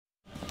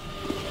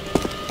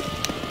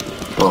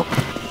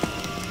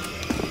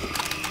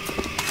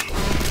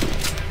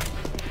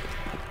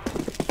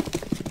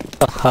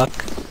the heck?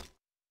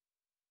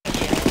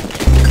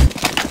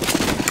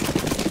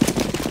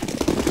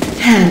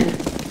 Ten,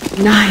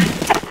 9,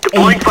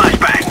 Deploying 8,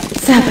 flashbang.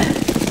 7,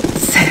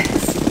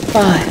 6,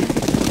 5,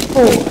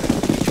 4,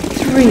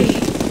 3,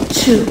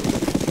 2,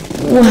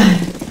 1.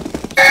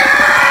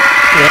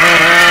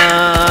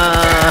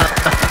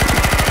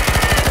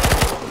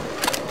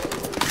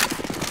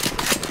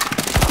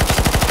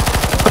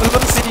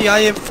 Lucy, I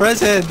am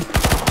present.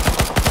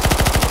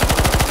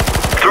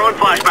 Throwing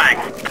flashbang.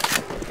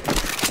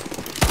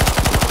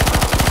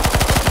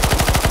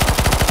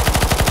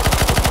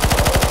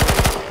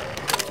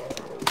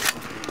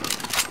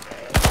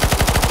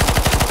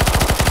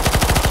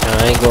 Can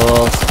I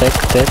go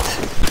spectate?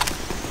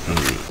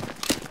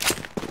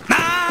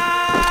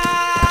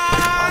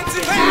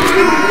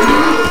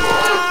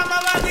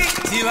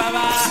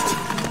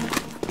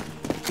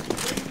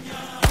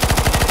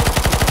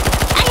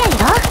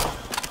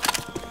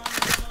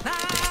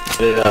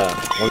 그래야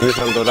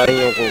오지산도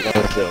라인 오고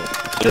가세요.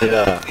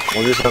 그래야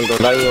오지산도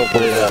라인 오고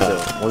가세요.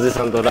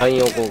 오지산도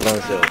라인 오고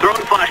가세요.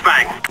 Throwing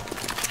flashbang.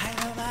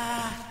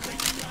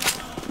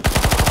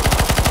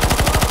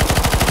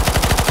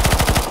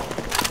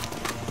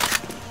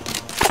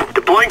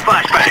 Deploying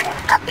flashbang.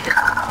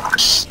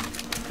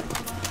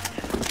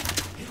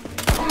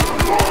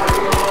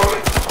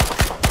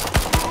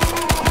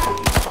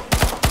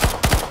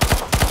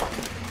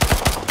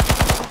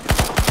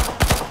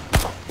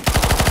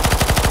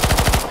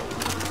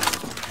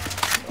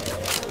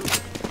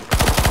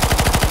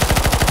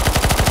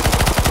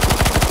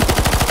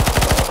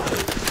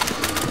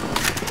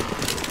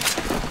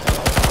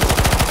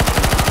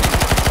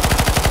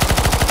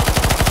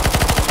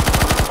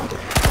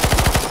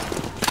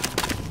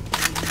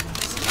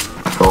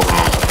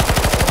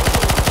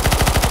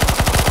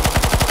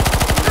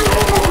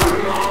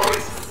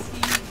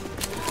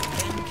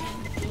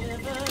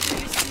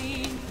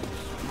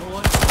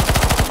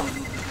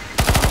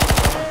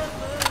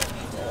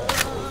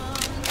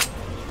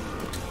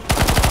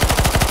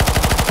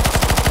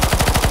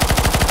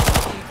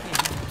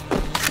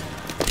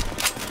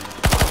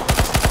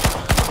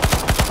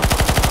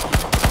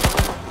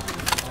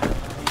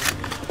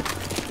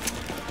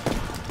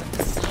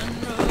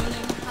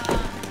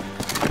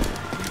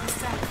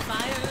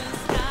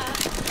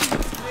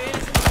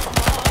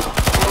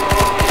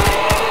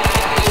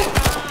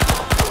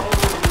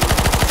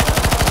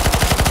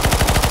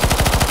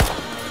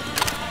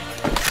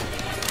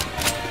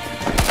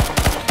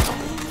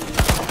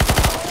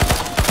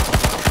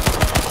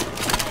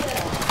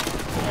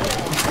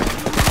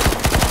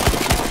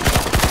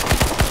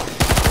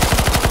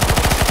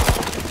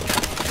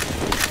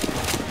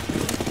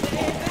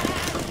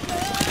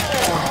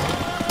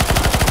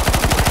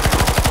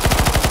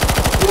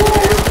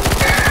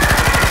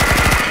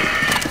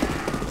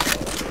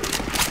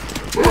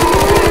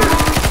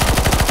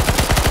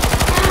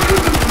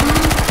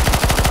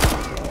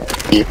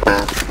 Neiva.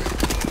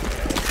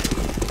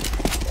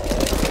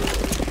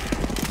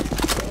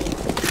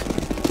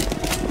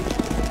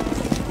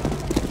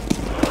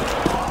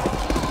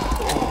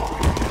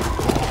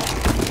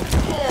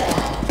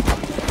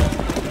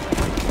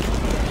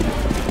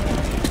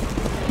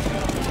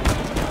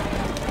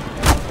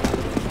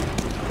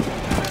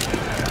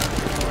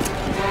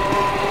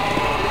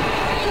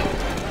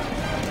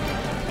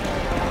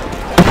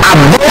 I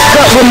broke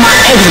up with my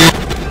ex.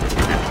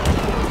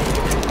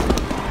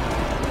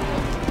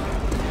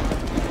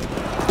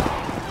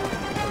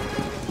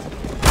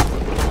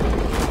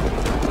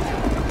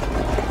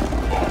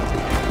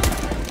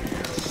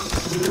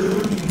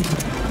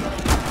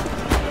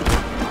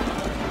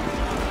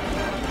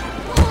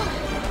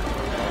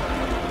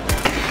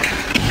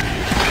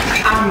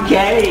 I'm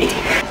gay.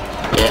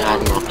 Yeah,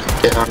 I'm not.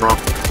 Yeah, I'm not.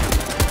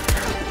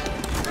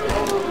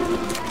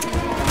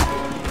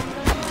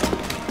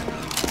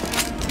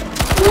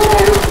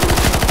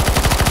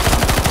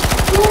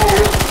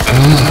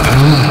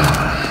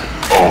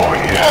 Oh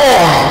yeah.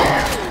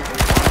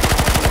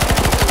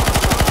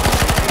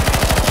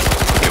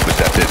 It was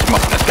at this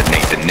moment that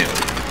Nathan knew.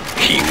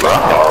 He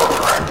fucked up.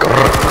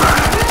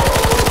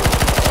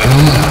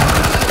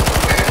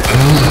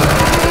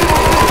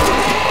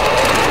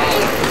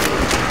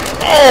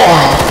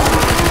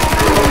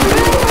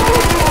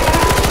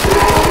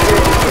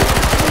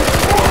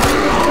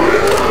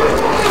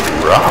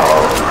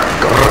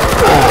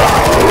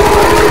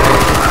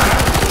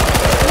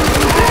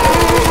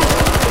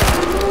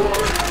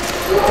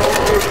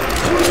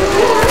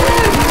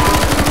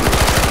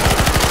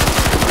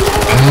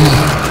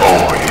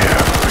 Oh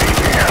yeah,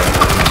 baby.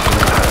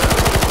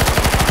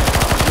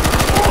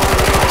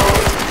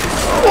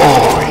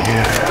 Oh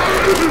yeah.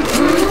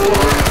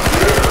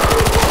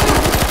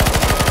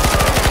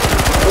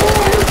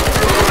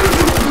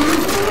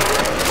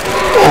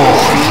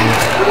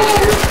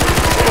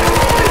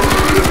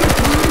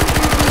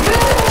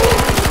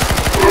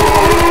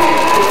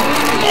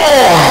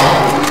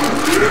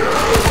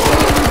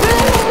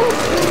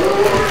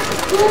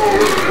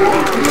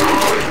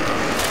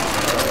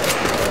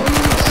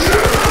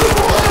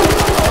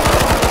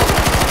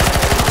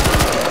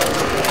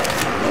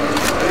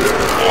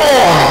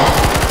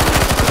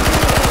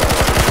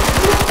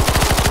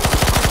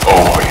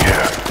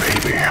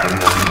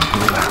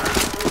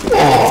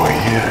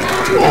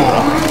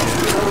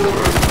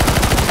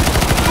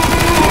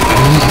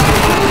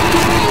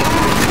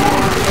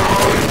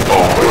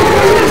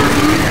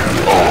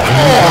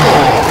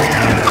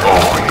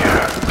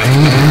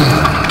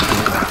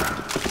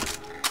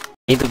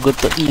 Need to go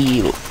to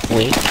E.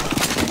 Wait.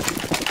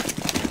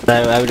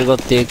 I will go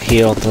take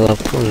here on the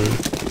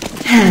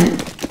 10,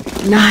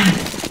 9,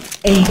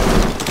 8,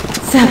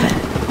 7,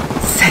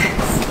 6,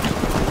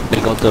 we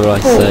go to the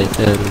right 4, side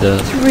and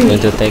 3,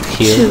 going to take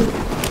here. 2,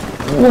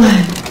 1.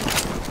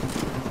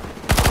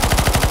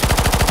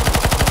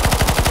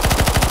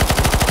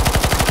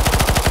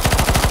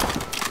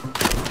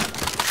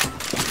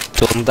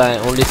 Don't die,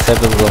 only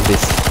 7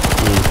 zombies.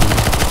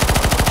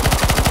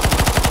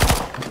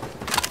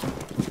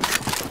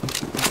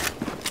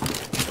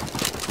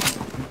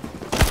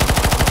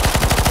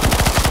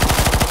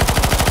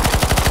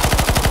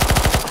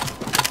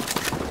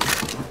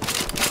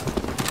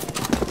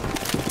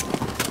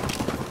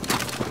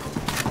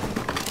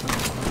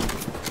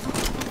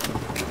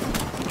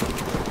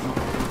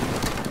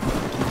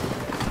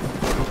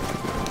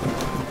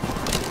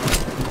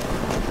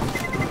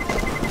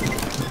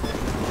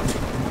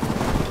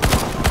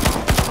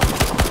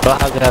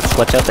 Guys,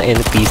 watch out the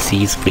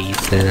NPCs, please.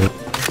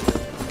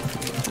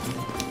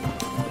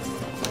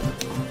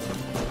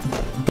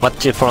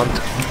 Watch your front.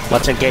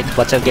 Watch your gate.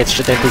 Watch your gate.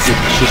 Shoot NPC.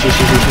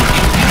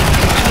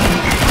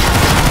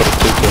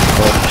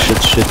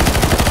 Shoot. Shoot.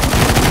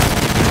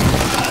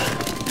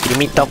 Give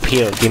me top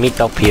here. Guys,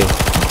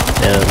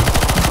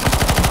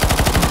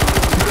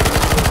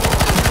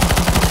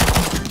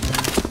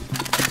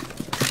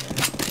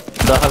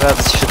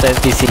 shoot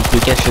NPC.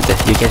 You can shoot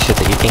it. You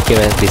can kill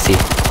NPC.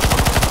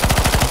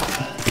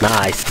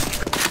 Nice.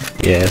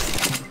 Yes.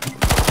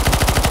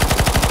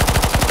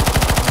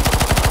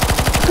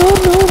 No.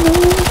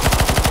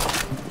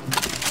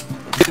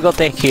 You go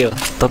take here.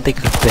 Don't take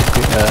here.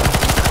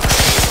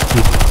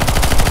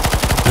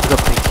 You go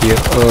take here.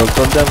 Oh,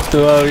 don't jump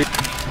too early.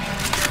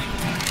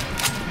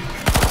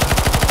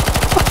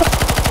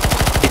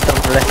 It's on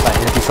the left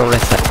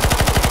side.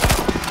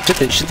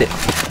 Shoot it.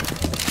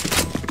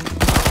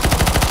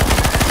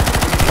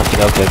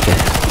 Okay.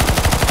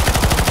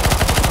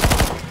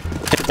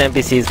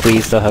 NPCs,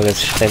 please. Don't have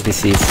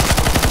NPCs.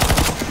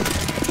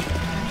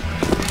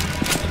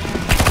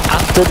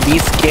 After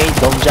this gate,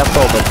 don't jump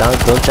over.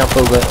 Don't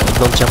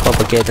jump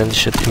over gate and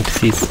shoot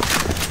NPCs.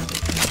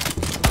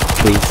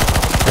 Please.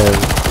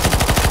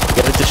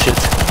 You have to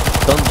shoot.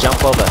 Don't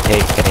jump over.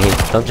 Hey.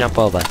 Don't jump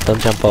over. Don't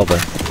jump over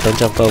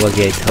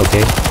gate.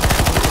 Okay.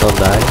 Don't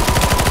die.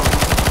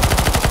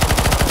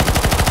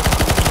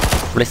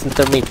 Listen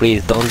to me,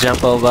 please. Don't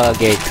jump over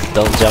gate.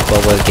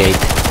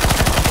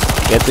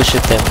 Get to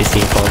shoot NPC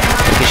phone.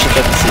 You can shoot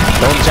NPC.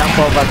 Don't jump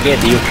over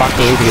gate, you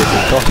fucking idiot.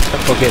 Don't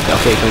jump over gate.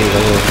 Okay, go.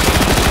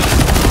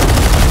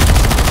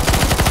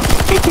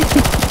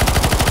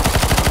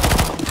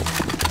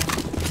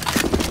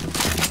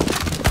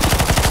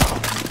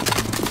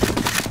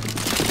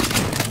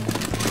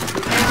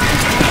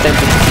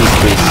 NPC,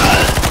 please.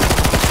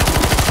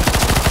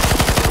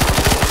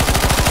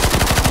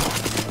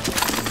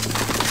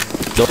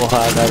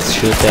 Guys,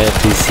 shoot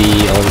NPC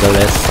on the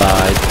left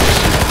side.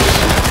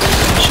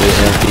 Shoot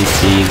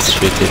NPCs,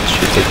 shoot it.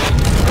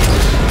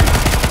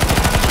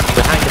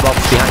 Behind the box.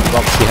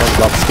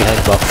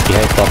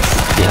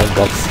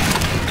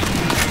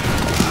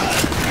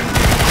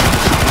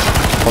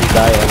 Don't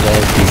die on the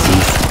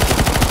NPCs.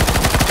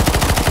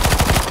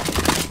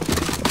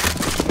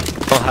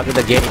 Don't hug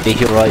the gate, the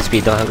hero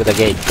speed, don't hug the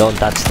gate, don't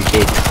touch the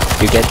gate.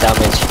 You get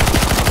damage.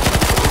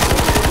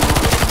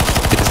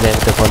 Use them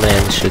to come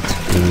and shoot.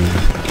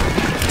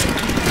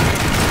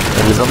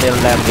 There's zombie on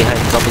left behind,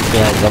 zombies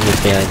behind.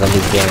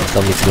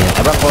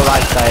 Everyone go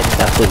right side,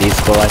 after this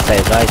go right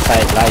side. Don't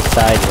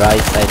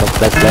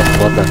press left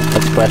button.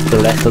 Let's press the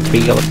left or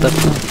trigger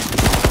button.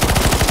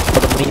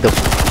 For the middle.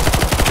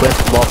 Press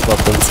the boss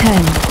button.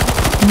 10,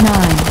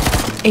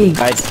 9, 8,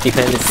 guys,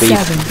 defend it please.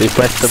 7, We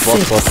press the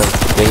boss 6, button.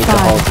 We need to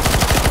 5, hold.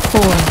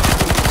 4,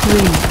 3,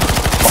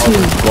 Hold 2,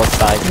 the boss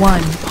side.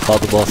 1.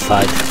 Hold the boss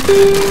side.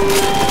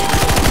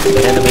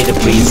 Defend the middle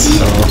please.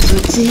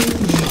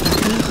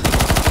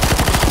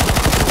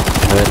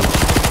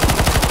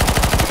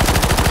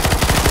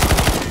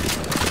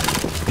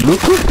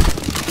 Look.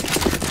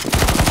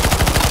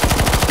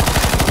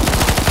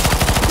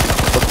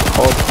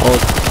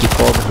 Hold. Keep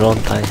hold wrong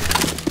time.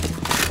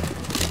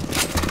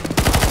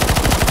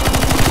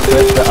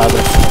 Press the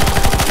others.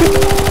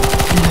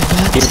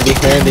 Keep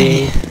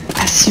defending.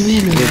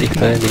 Assumez-le. Keep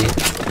defending.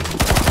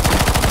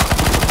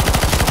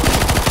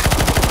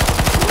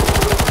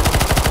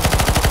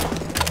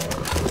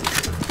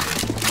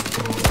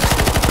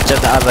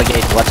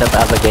 Watch out the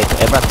other gate.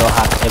 Everyone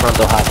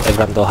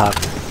do hack.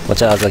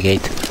 Watch out the other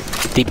gate.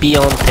 TP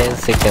on 10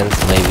 seconds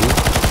maybe.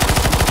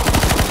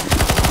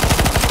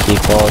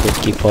 Keep hold.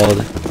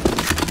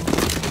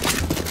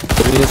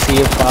 We will see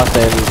you fast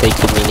and take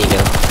the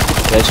minigun.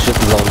 Let's shoot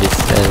zombies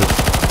and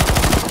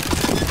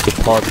keep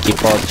hold.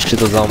 Shoot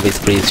the zombies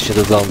please.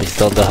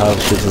 Don't do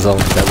half, shoot the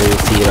zombies. I will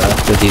see you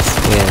after this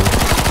again.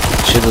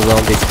 Shoot the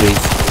zombies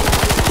please.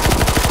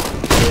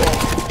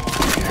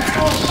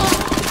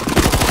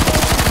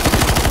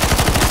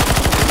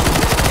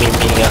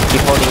 Minigun.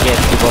 Keep holding it.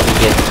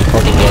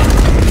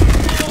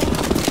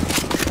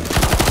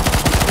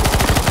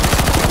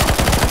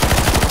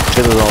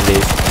 Two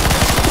zombies.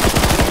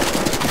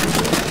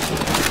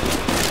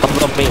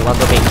 One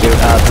zombie kill.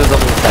 Two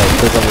zombies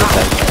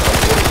inside.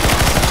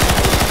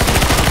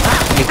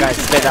 You guys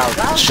spread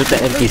out. Shoot the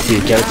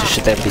NPC. Garrett to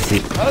shoot the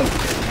NPC.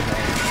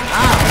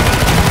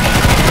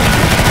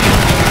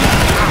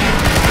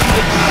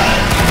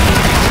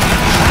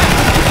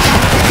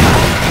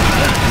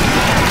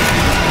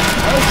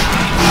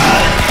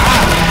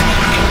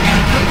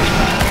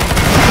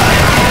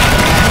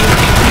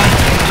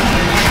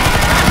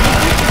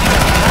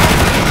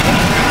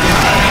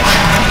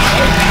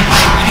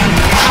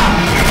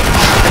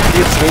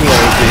 It's really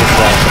easy to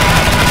fly.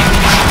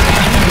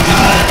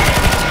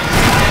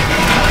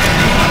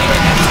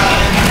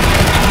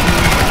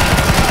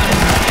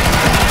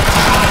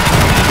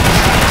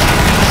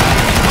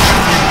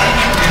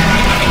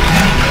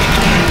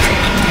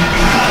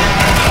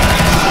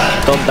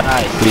 Don't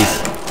die, please.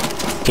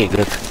 Okay,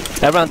 good.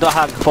 Everyone do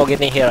hug for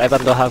getting here.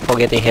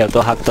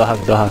 Don't hug.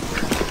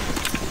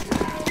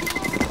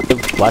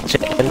 Watch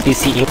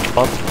NPC in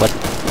front. What?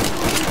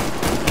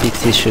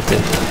 PC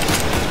shooting.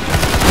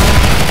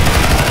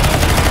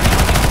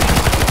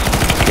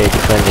 Okay,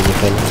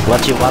 defend.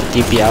 Watch you want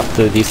TP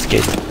after this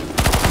gate.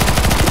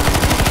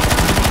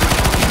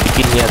 TP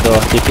near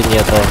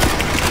door.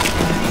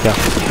 Yeah.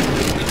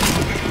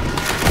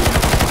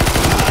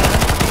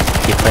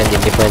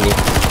 Defending.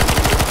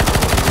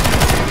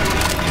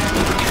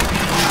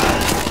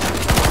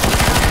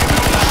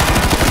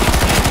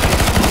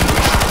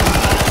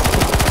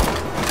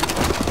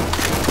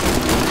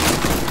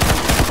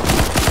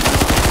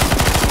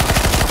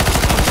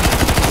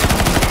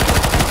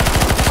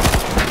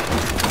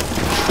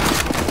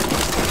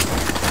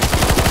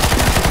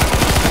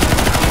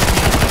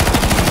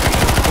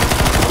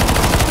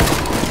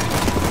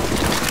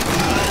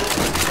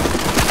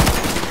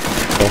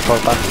 For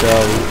back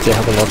they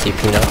have no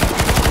TP now.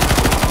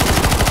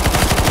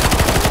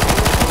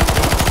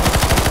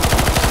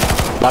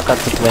 Back at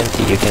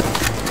 20 you can.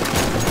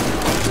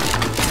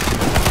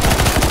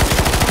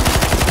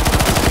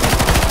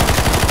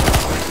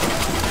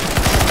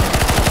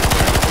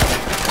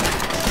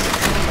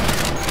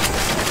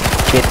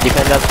 Okay,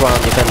 defend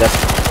us.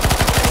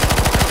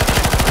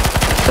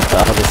 At the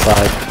other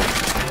side.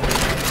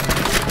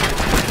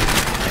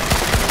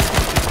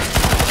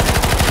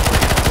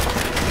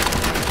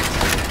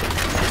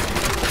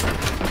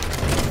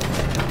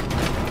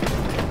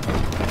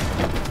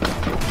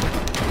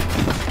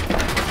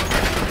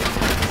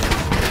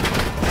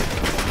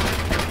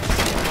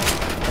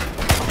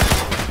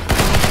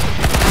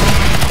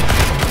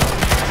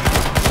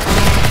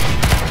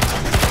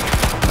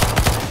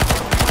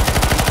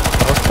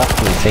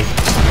 Missing.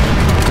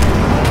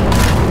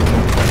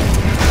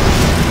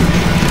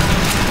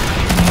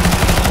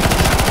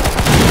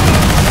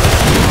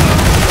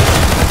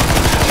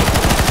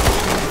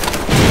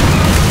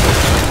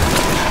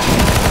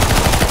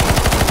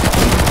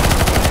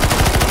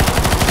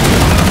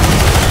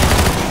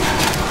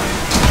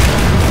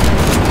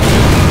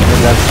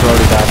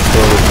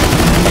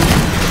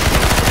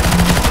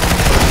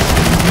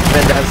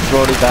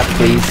 Slowly back,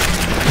 please.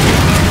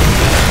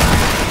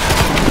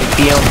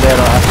 Be on there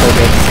after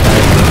next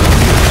time.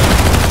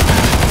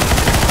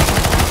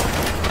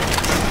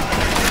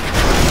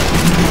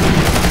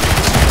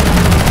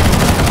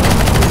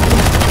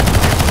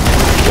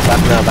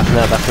 Back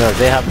now.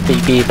 They have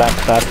TP, back,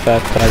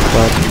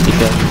 TP.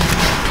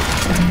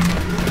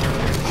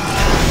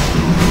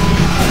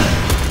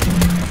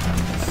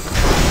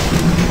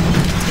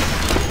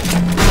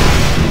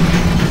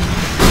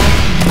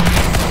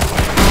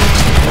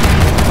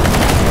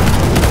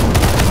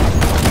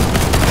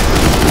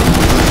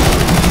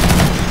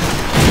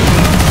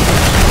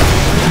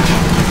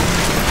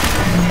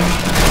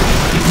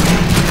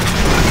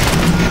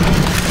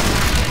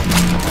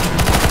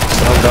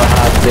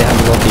 They have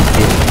no TP.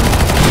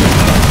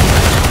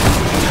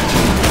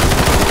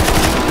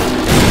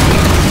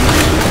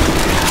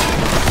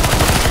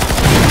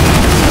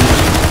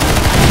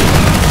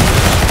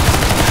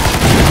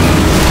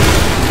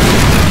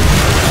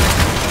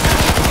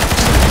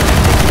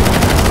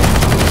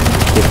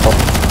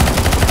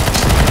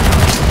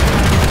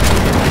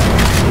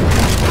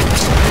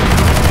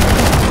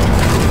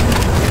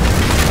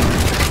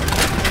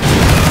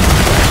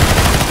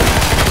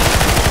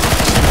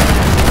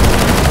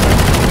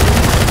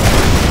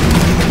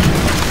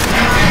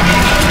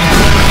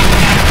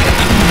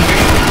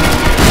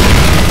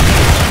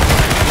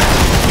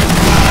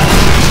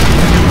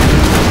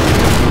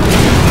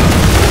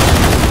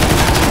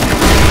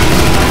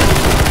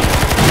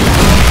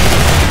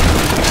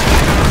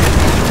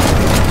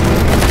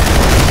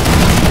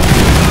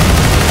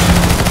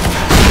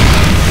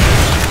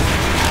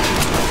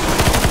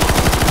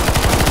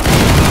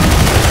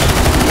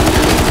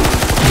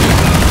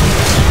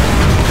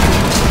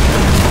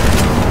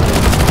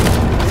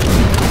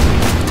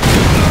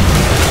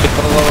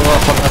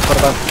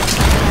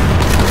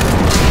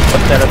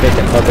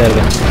 Hotel.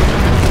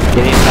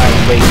 Get inside,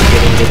 wait,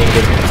 get in.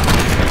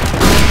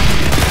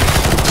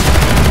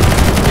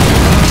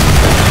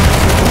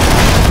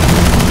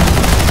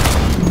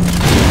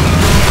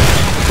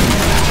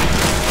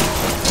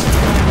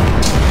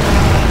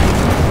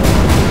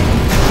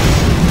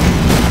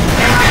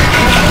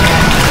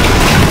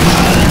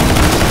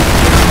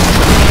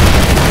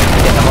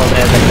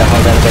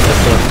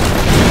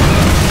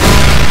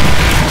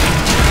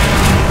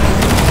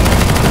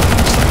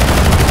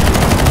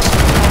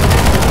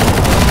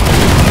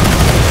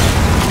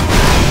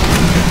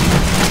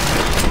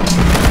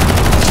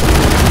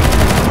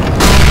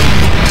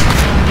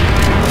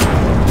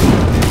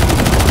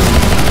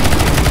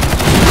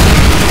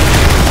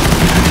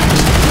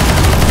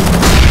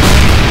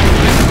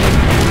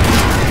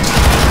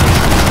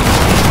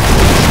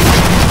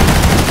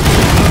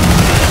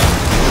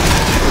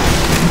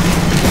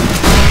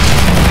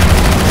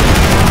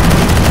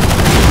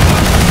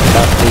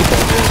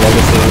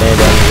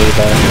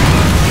 there.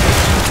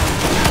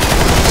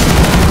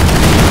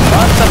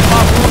 What the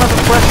fuck? Who wanted to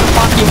press the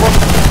fucking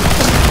button?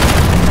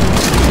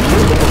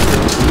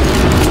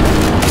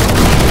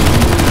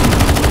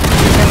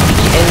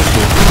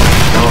 Anything.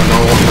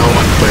 No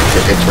one clicked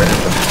it. It's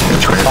random.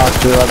 It's random. Fuck,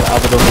 dude, I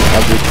don't think I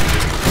would.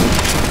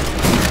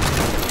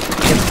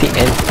 Can't see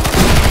anything.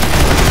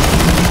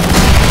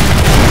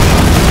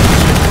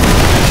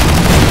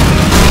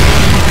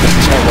 Just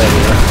check where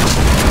we are.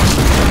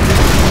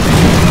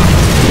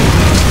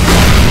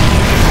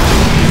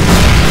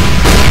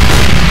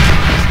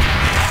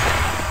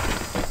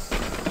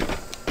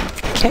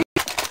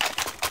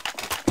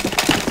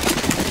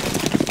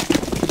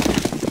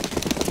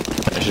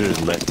 I should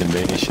have left him be.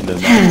 I should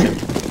have 10, left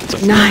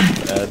him. 9,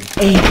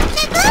 8,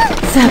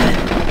 7,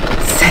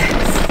 6,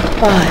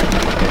 5,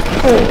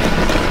 4,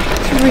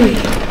 3,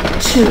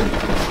 2,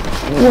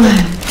 1.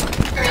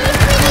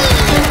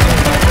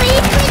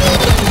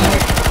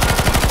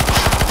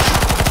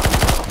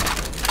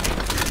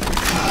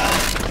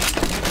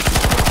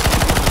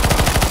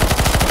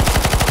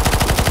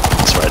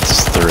 That's right, this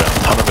is the round.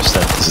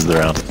 100% this is the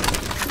round.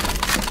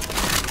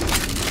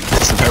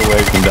 There's no way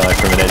we can die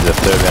from an edge of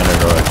 3rd round in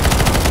a row.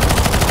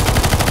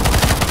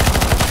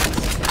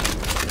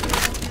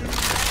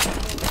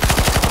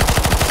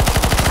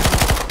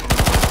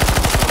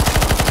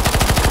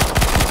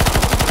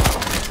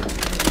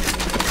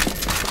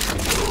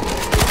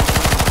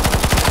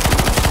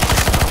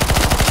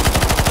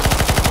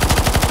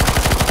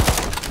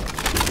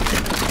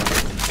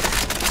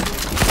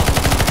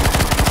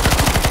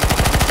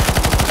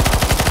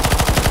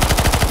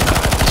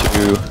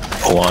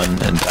 One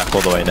and back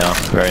all the way now.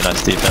 Very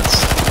nice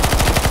defense.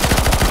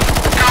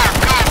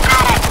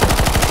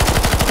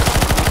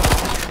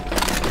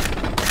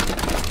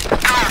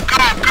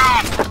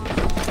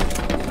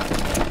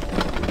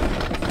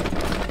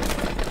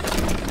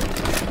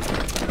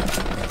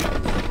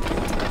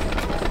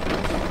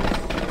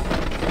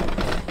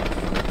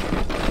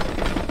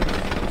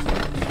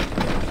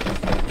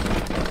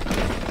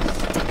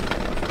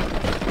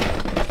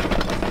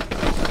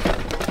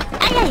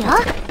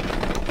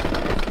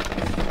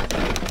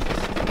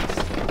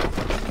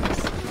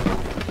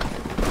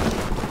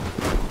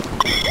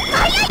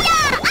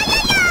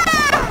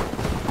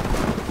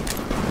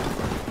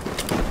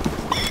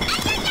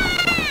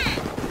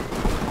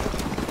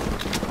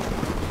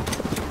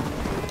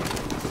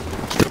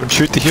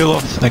 Shoot the heal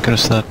off, that could have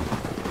said.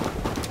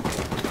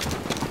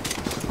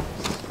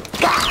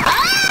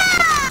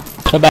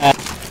 So bad.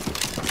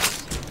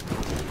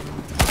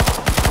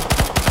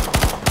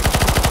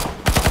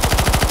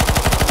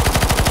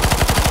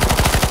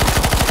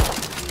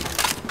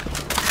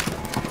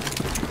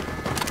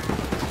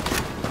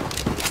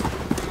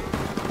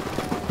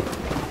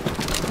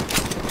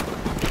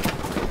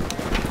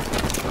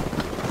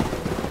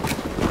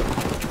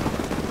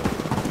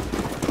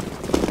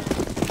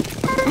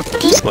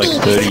 It's like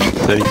 30,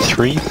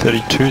 33,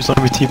 32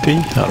 zombie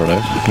TP? I don't know.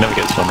 You can never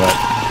get this one right.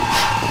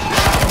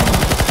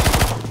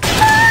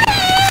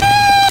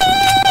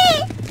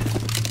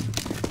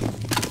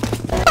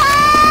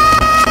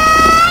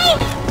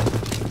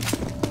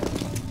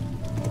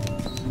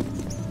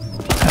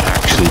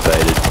 Actually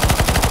baited.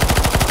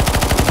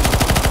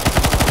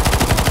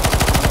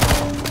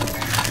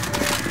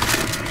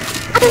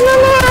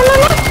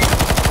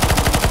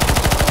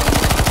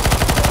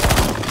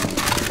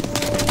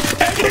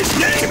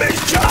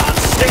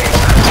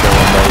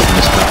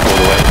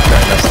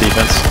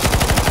 Defense.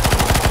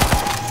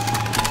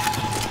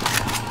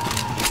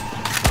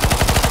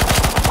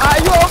 Are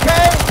you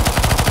okay?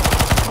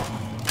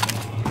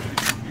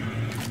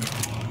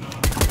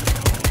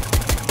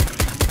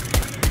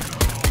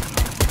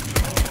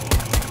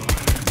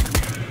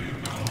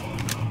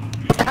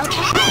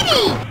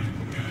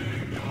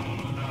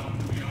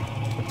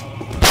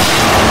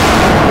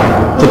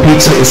 The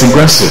pizza is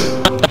aggressive.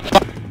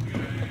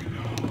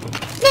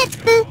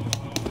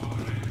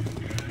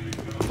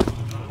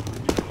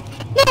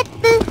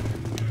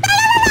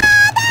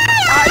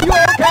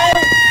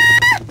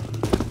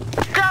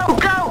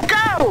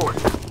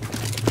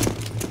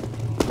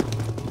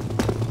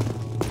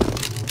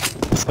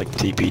 It's like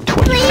TP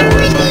 24,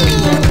 I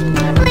think.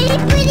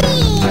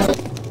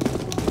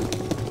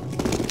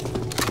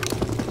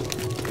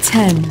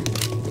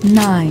 10,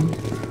 9,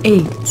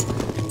 8,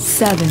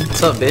 7,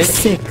 What's up, bitch?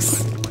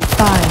 6,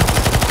 5,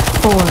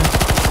 4,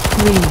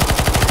 3,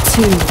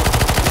 2,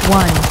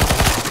 1.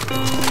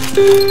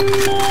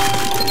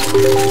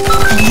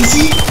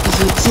 Allez-y,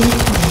 votez,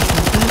 n'ayez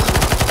pas peur.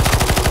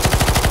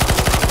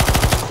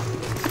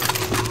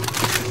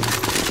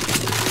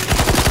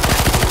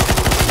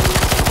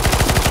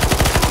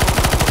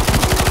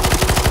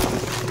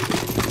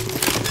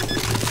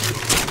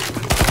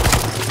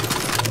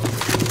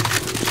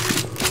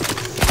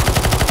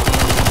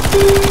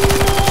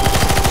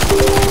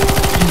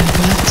 Le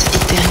vote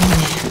est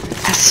terminé.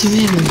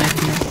 Assumez-le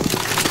maintenant.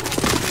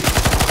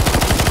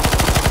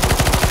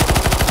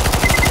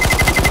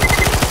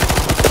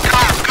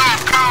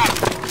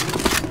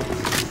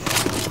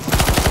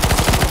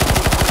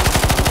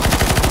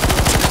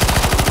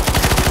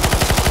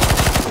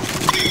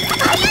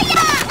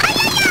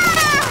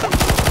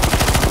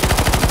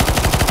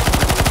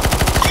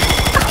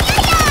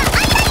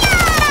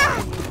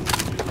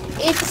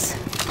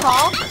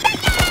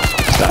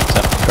 Backed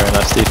up. Very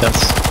nice defense.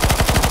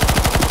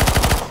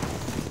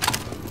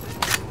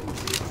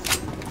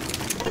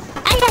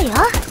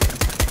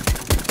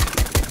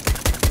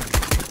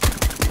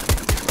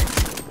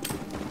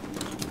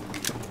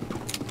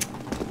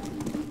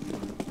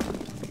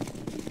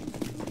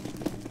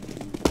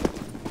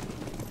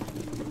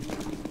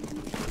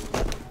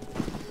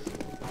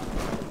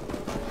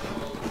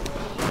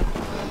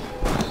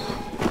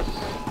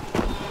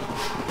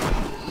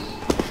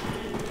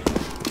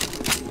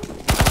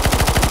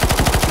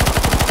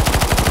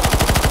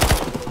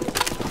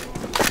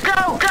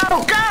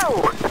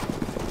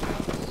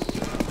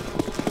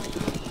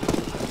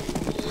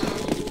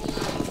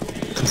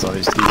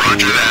 Zombies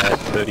DP at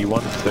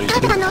 31,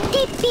 32.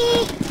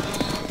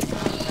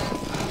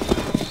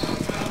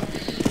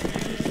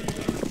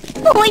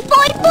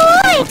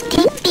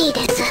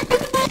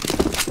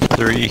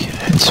 3,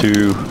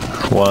 2,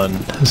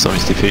 1,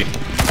 zombies DP.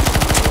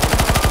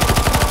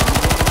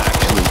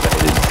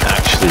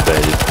 Actually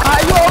baited.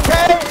 Are you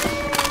okay?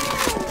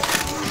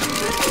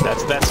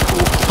 That's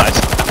cool. I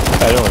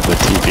don't want the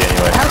TP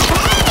anyway.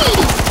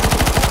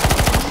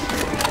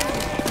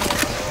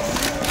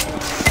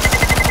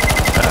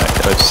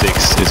 O6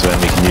 is when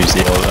we can use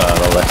the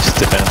left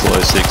defense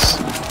 06.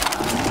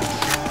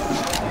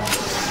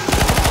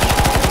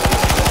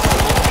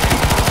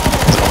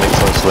 Zombie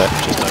close left,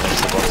 just don't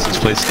enter the boxes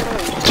please.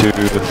 2,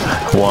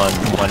 1,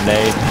 1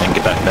 nade, and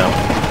get back now.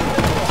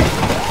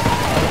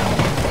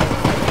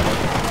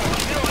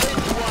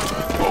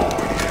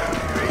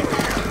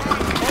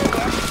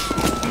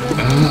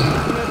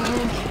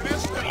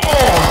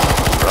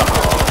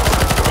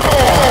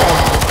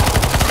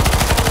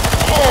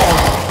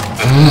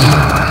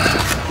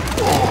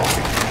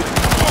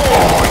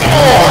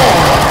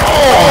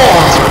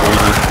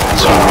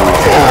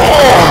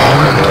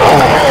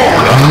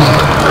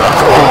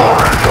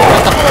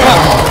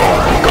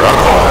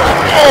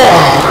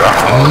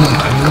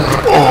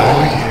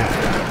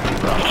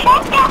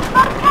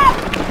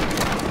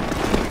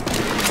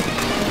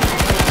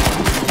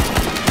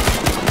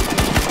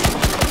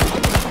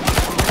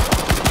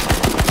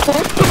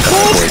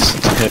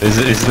 This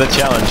is the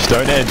challenge,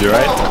 don't end,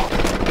 right?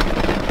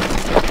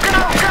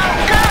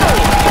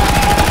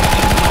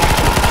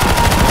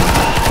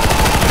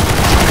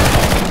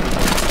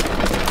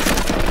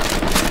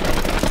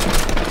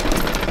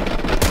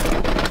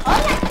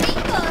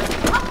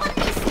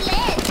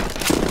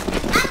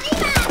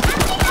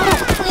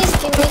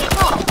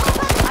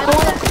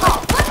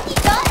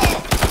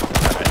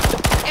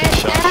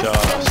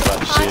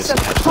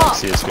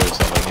 CSGO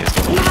something is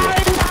going to be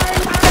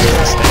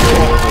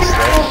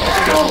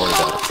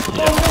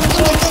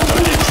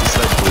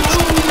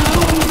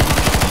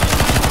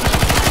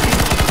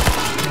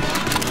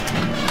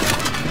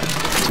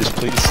just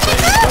please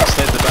don't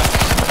stay at the back,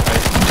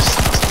 right? Just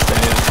stay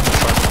in the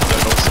front,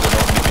 don't also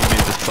not moving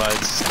near the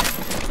sides,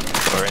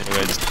 or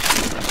anywhere,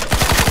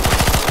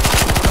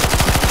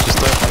 just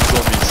don't fight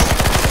zombies.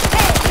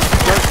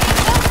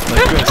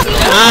 Like good.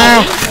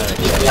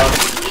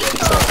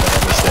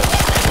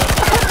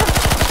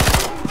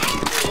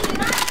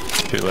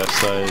 Shoot left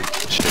side,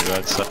 shoot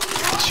right side,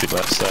 shoot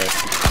left side.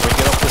 When we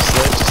get off the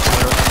sledge, just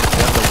turn around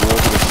down the wall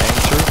we came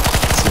through.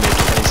 It's going to be a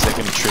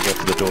 20-second trigger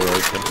for the door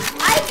open.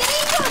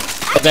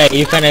 Okay,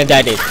 you can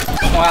edit it.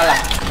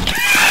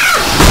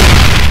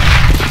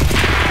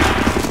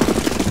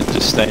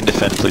 Just stay and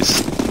defend, please. 3,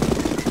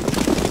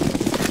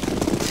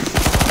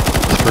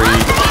 2, 1.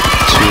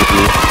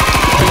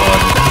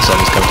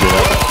 Zombies come through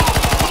that.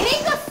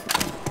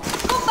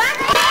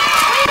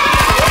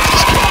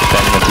 Just keep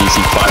defending at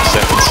easy 5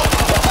 seconds.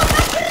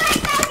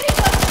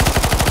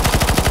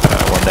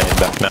 One day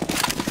back now.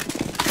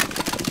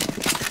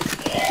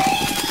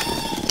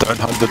 Don't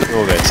hug the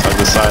door, guys. Hug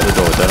the side of the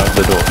door. Don't hug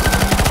the door.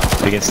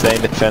 You can stay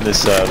and defend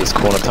this this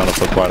corner tunnel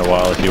for quite a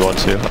while if you want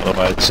to.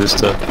 Otherwise, just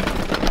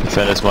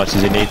defend as much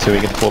as you need to.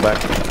 You can fall back.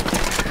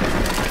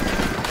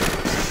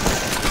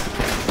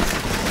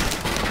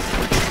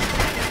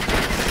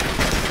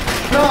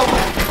 No.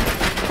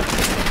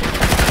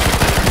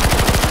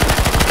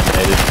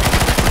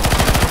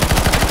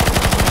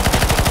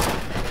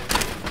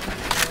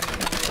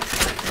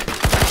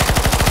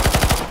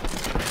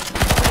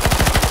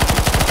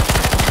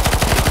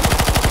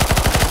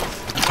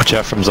 Watch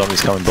out from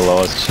zombies coming below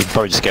us. Should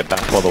probably just get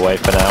back all the way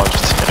for now and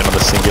just hit another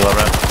singular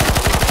round.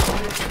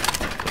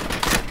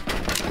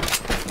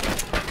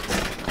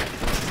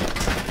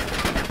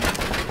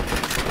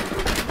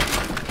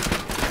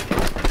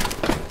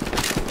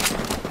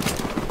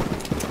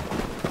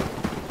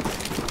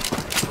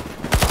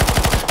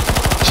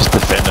 Just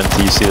defend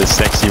until you see the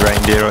sexy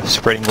reindeer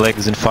spreading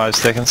legs in 5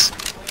 seconds.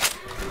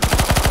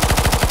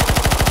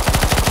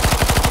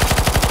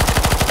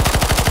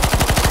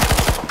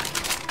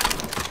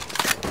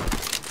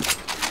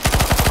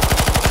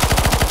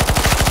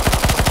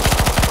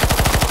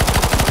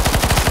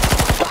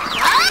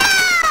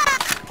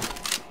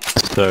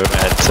 So at 10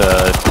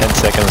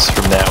 seconds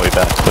from now we're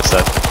back. What's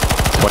that?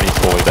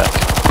 24 we're back.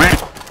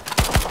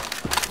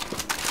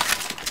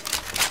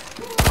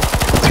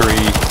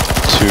 3,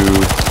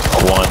 2,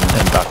 1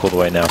 and back. back all the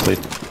way now, please.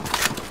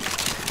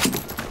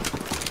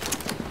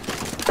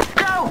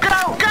 Go,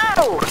 go,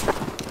 go!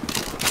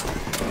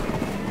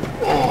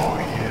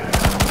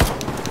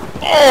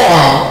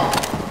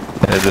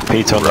 There's a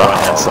Peter on the right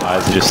hand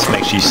side, so just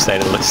make sure you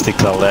stick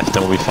to the left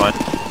and we'll be fine.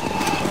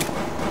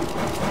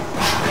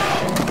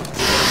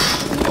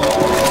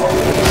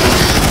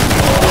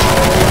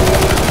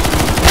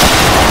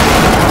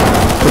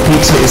 The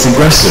pizza is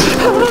aggressive.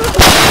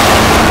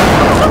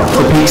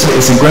 The pizza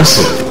is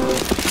aggressive.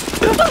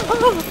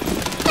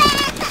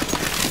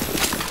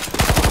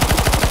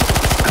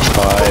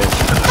 5,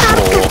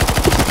 4,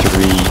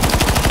 3,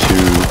 2.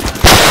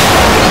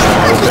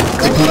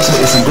 The pizza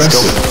is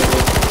aggressive.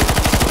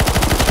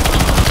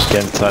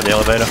 Get inside the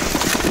elevator.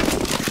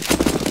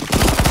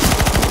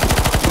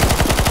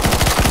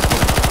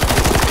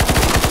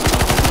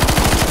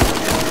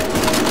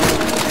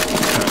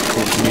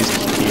 Cool music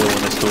heal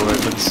when this door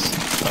opens.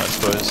 I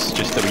suppose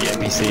just that we get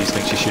NPCs,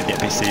 make sure you shoot the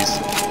NPCs.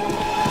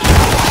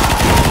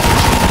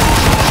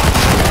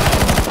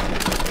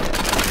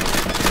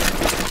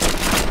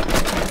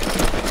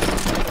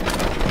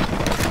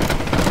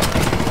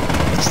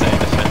 Stay in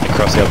defense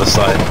across the other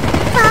side.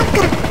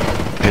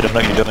 If you don't know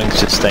what you're doing,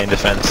 just stay in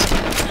defense.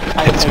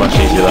 It's much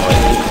easier that way.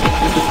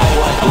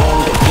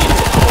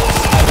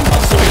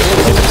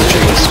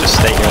 Just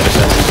stay here in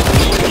defense.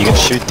 You can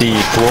shoot the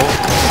floor.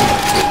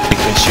 You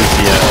can shoot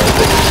the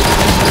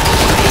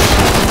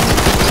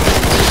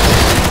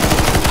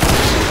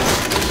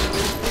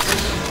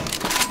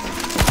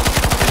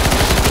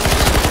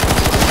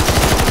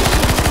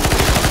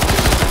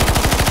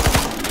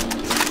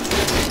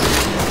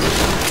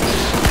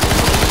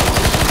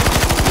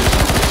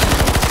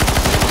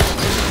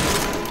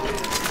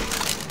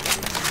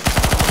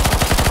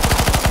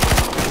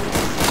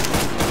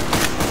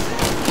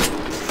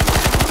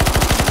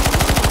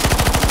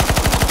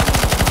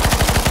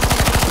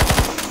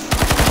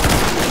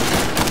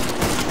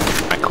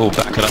Cool,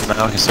 back it up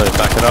now. You can slowly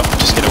back it up.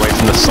 Just get away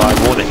from the side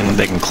wall. They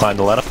can climb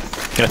the ladder.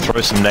 Gonna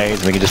throw some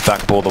nades and we can just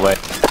back all the way.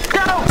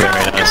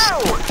 Very nice.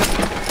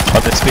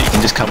 On this bit you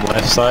can just come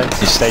left side.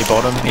 You stay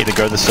bottom. Either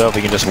go to the server,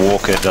 you can just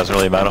walk it. Doesn't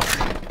really matter.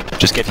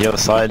 Just get to the other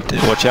side.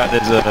 Watch out.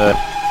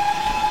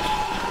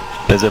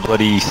 There's a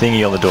bloody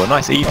thingy on the door.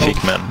 Nice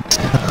e-pick, man.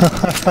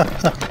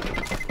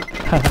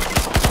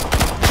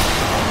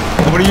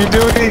 What are you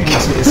doing?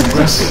 It's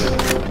aggressive.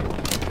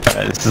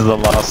 Alright, this is the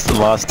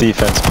last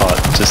defense part.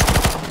 Just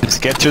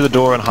get through the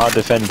door and hard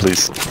defend,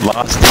 please.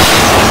 Last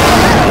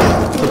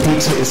defense. The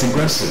pizza is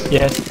aggressive.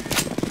 Yes.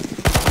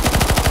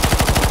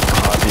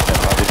 Hard defend,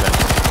 hard defend.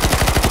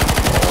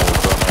 Oh,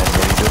 bro, man,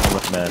 what are you doing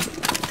with man?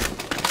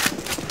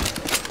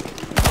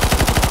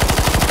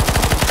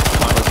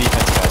 Final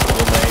defense, guys.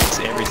 All nades,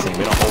 everything.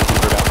 We don't hold you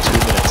for about 2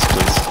 minutes,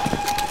 please.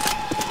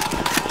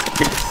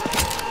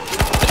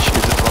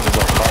 Shoot as long as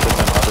off. Hard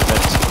defend, hard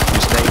defend.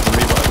 Use nades and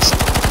revives.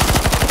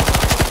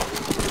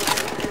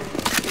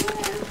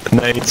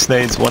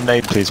 Nades, one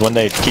nade please, one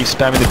nade. Keep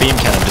spamming the beam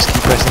cannon, just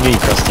keep pressing E,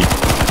 Krusty.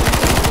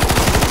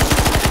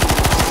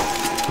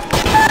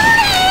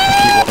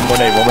 Keep one more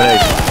nade.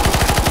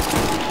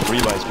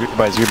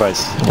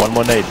 Revives. One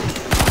more nade.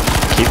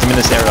 Keep them in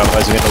this area,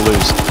 otherwise we're gonna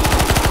lose.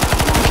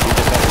 Keep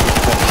defending.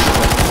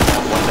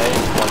 One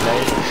nade,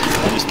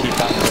 and just keep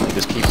battling,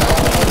 just keep them on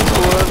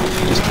fire,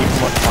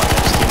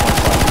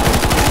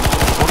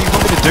 What do you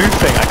want me to do,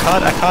 thing? I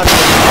can't.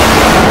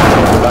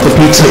 The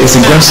pizza is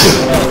aggressive.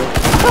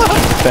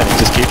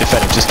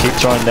 Just keep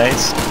throwing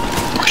nades.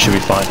 Should be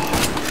fine.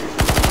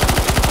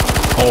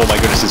 Oh my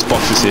goodness, this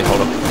box is here,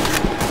 hold on.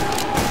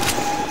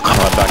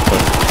 Alright, back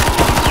foot.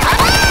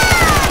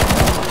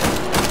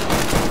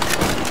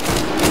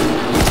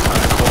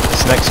 Alright, cool.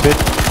 This next bit,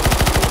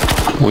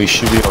 we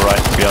should be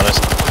alright, to be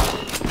honest.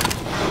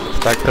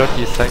 Like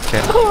 30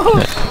 seconds.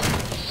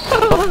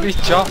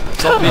 Jump.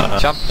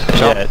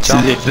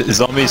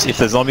 If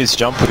the zombies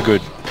jump, we're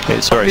good. Okay,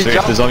 sorry, if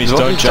the zombies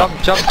don't jump.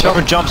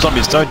 Don't jump,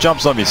 zombies, don't jump,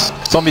 zombies.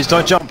 Zombies,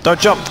 don't jump.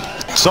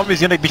 Zombies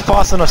gonna be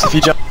faster than us if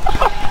you jump.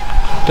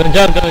 Don't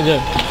jump.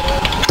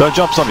 Don't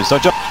jump, zombies,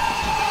 don't jump.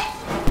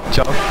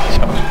 Jump.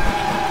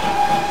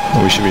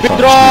 We should be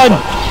fine.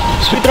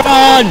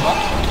 Speedrun!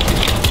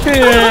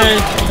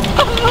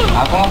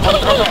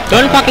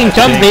 Don't fucking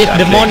jump,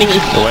 the morning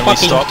is when we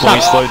stop, when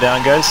we slow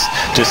down, guys,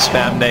 just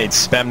spam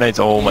nades.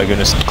 Oh my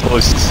goodness,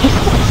 close.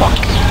 Fuck.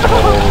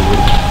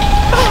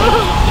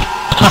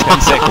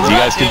 10 seconds, you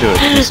guys can do it.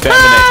 You spam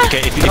the nades.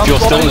 Okay, if you're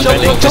still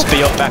defending, just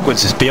be up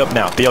backwards, just be up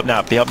now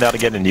to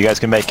get in. You guys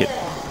can make it.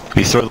 If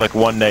you throw like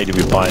one nade, you'll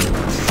be fine.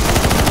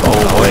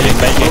 Oh boy, he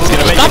didn't make it. He's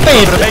gonna make it.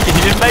 He's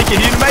gonna make it.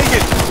 He didn't make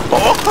it.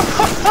 Oh,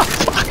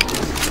 fuck.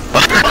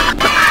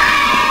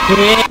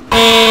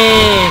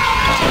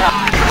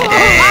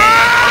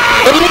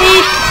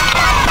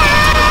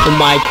 Oh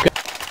my god.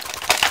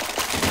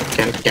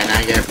 Can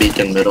I get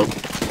beacon middle?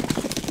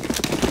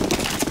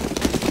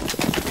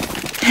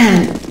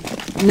 10,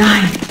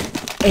 9,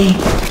 8,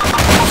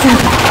 7,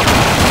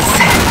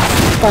 6,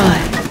 5,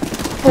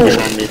 4,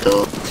 Beacon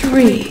middle.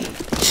 3,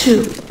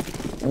 2,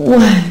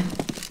 1.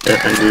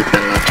 And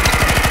beacon left.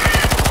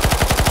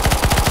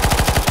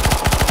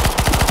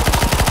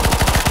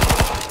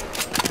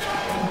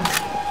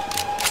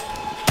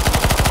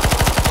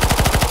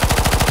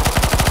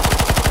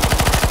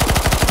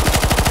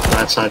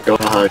 outside door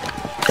hug.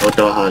 Go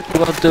door hug.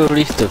 Go to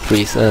lift,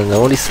 please, and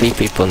only 3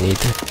 people need.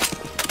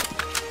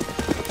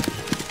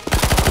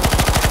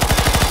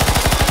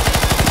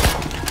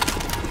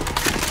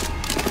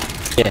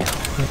 Yeah,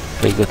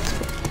 very good.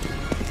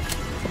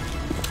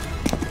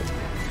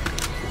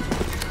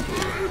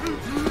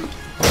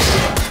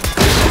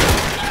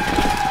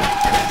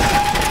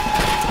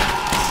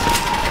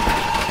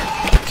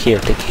 Take here.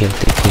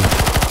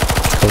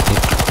 Go take.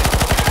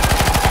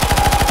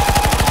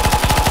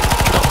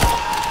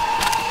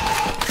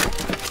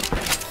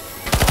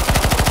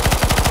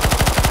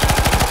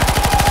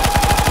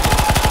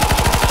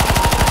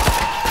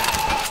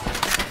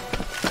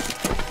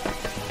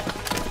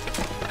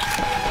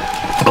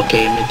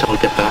 Okay, Mito,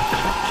 get back.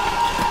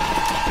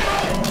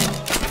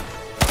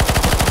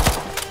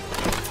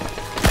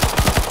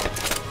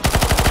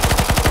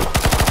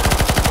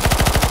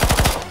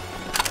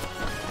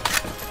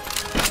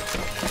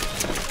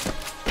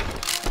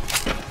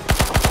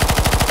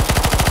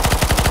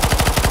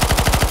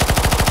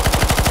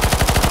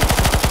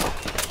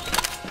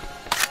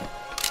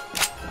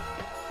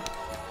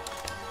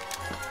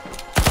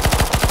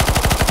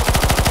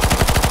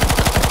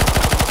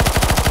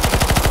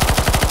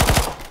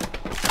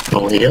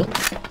 Oh, here?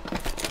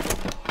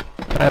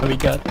 What we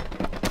got?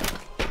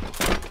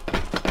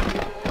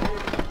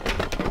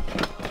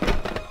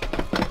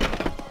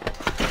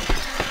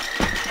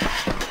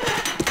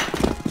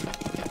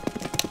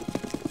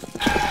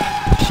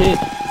 Shit.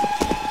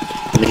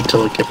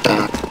 Mito, get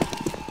back.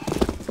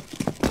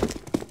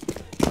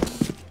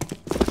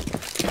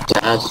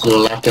 That's the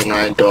left and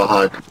right door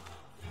hug.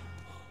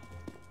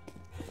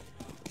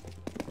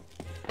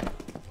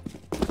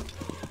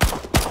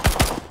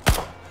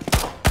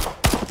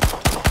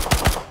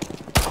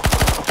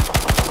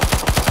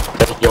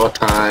 Take your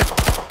time,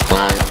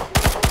 climb.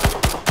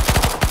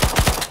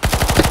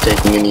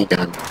 Take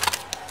minigun.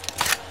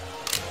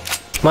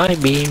 My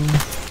beam.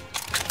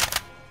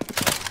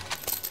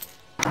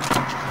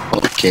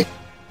 Okay.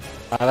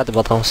 I got the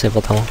bottom, save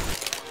bottom.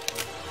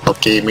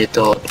 Okay,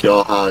 Mito,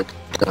 door hug.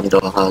 Gun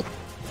door hug.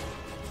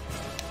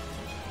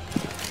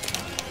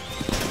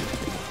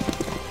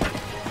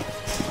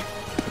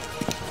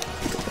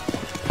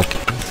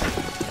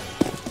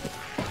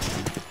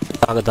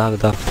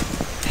 Dog.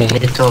 Hey.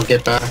 Mito,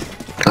 get back.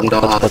 Gun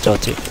door hug. Watch.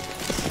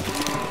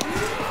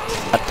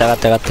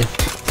 Got it.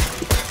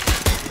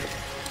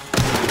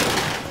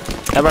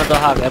 Everyone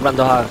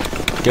do hug.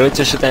 You need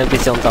to shoot the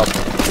NPC on top.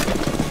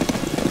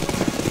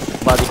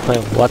 Body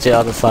plan, watch the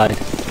other side.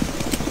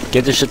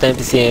 Get to shoot the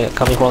NPC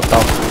coming from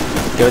top.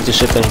 Get to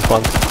shoot them in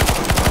front.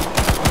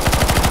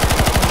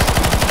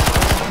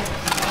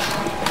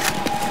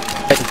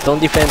 Hey, don't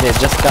defend it,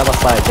 just cover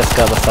side,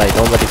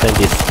 don't defend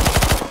this.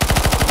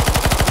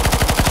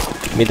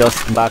 Middle's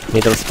back,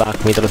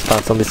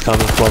 zombies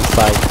coming from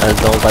side, and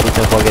nobody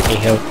can forget in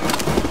here.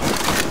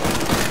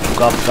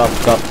 Go.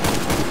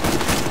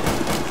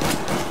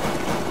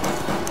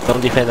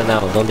 Don't defend it now.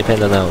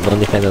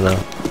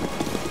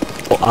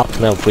 Go up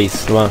now,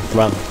 please. Run.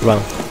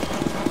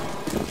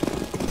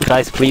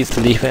 Guys, please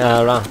defend.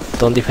 Run.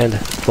 Don't defend.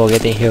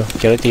 Forget in here.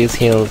 Garrett is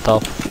here on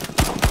top.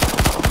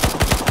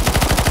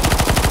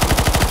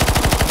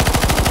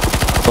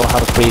 Go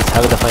hug, please.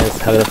 Hug the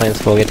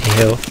fence. Forget in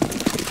here.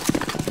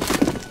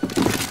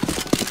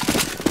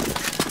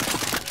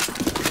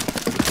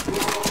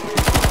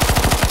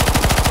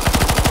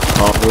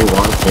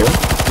 Everyone here?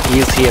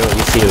 He's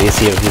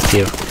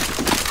here.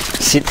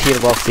 Sit here,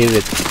 box, is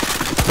it?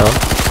 No?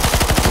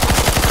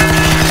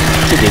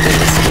 He didn't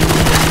listen.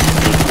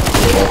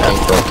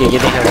 Okay,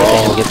 get in here.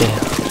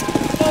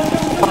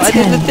 Oh, I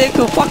didn't take a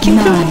fucking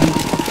 9,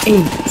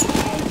 8,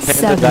 defend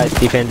 7, the guys,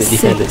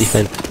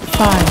 defend.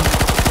 5,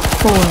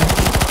 4,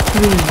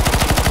 3,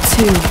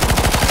 2,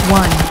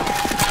 1.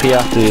 Clear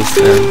after this,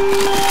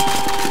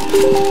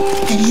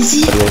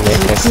 Allez-y.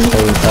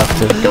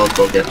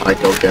 I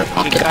Go get.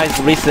 Okay. Guys,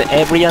 listen,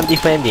 everyone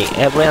defending.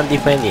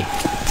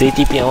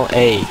 CTP on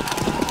A.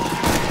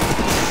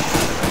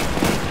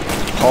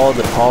 Hold.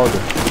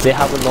 They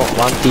have not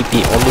one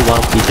TP, only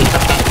one TP.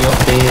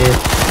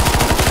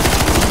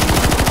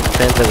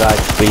 Defend the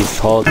guys, please.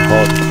 Hold.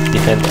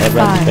 Defend,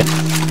 everyone 5, defend.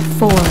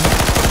 4,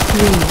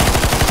 3,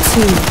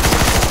 2,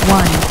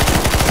 1.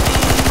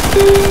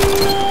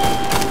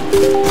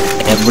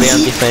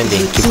 Everyone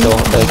defending. Keep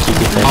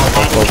defending.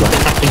 No problem.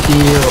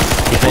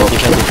 Defend.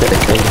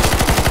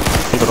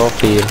 Drop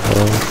here.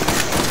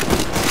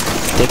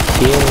 Take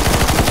here.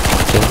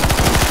 Okay.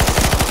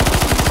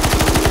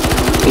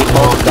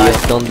 Hold guys,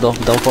 don't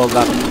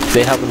forget.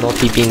 They have no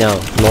TP now.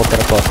 No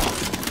teleport.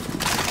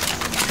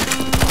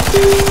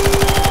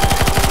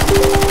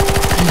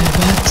 Le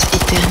vote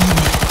est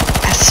terminé.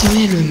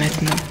 Assumez-le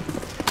maintenant.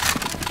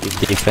 Keep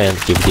defend.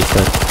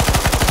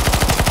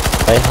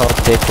 I hope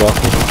they block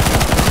me.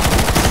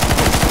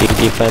 Keep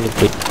defend,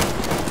 please.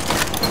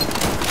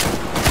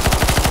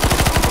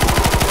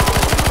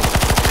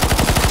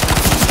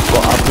 Go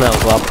up now,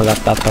 up.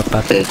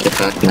 Okay, get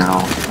back now.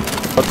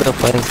 Put the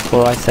flanks for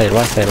right side.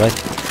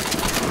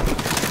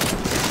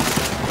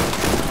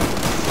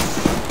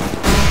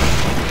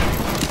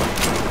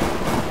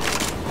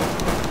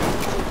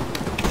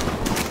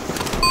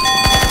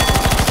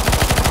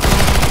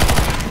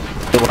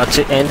 Watch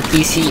it,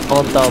 NPC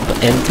on top,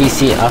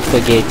 NPC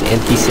after gate,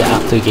 NPC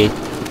after gate.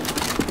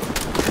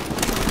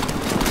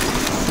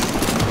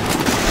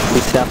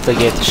 NPC after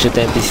gate, shoot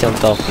NPC on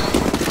top.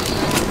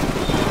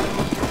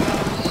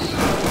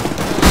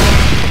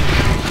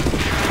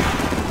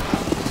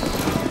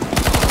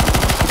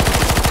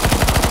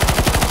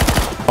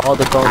 Hold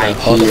the corner,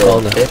 hold the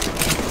corner.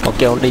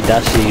 Okay, only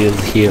dash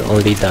is here,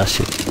 only dash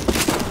it.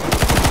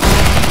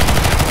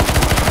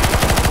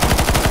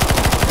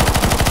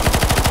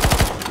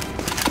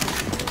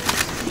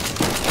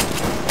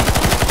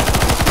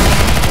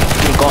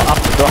 Go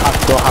up, go up,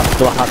 go up,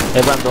 go up.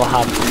 Everyone go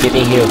up. Get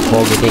in here,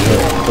 Paul, get in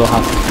here. Go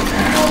up.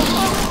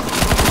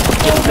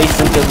 Okay,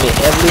 listen to me.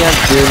 Everyone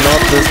do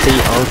not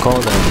stay on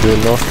corner. Do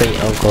not stay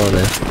on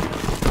corner.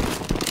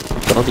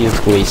 Don't use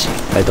glitch.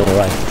 I don't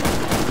like.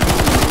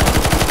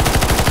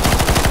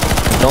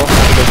 Don't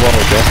have the wall,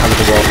 don't have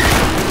the wall.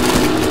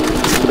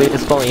 Spirit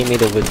spawn in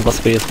middle with boss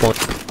spirit spawn.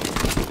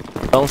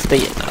 Don't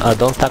stay,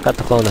 don't stuck at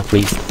the corner,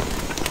 please.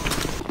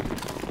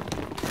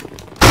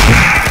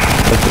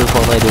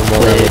 I do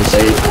more damage.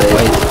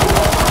 Wait.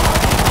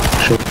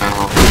 Shoot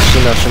now.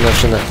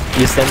 Shuna.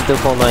 You send to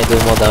phone, I do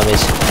more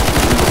damage.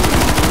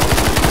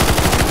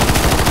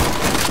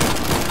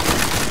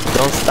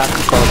 Don't stack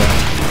corner.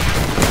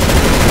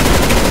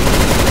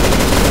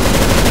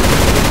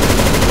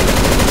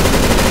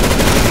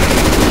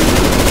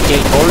 Okay,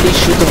 only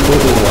shoot the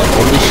moving one.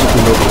 Only shoot the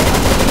moving.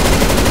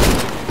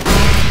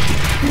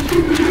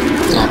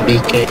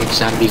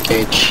 Zombie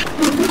cage.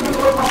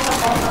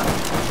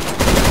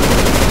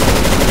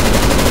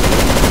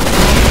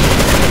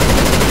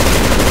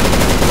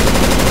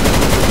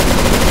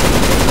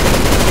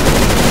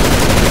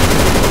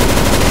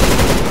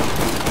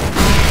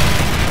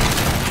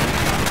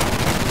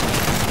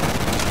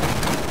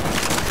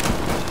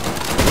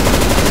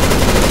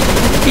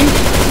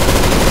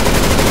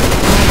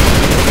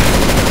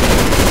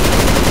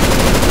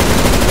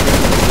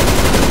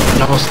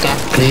 No, stop,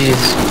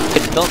 please.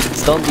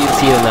 Don't use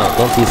here now.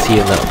 Don't use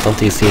here now.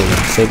 Don't use here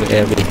now. Save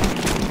every.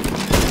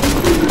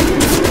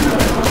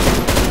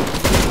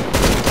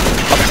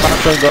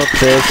 Button go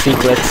to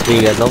secret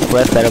trigger. Don't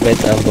press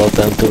elevator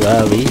button to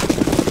rally.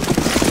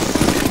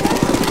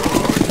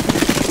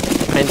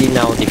 Defending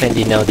now.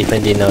 Defending now.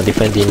 Defending now.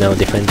 Defending now.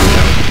 Defending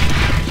now.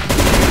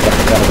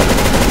 Cover.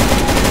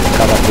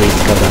 Cover, please.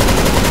 Cover.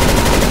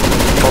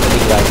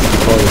 Forwarding guys.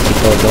 Keep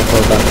don't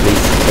fall back,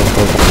 please. Don't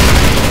fall back.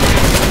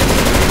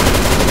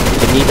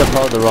 We need to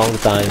hold the wrong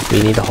time.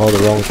 We need to hold the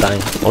wrong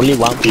time. Only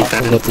one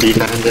person go to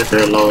defender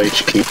for low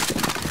HP.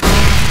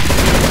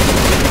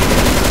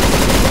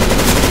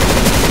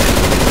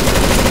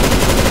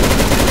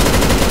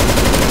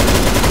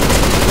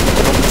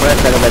 Don't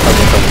press elevator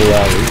button to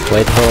rally.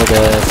 Wait for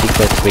the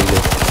secret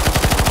window.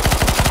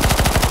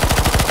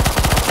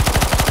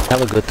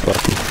 Have a good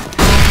trophy.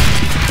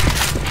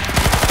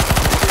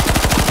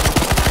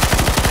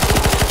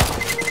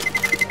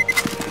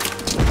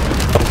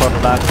 Don't fall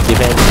back,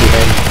 defend,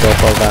 don't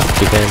fall back,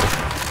 defend.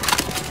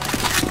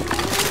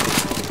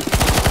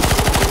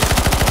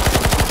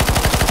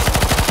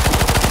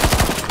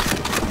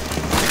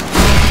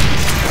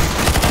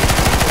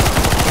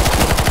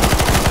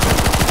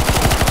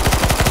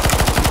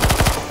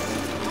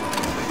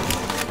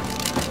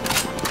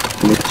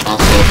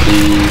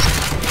 Please.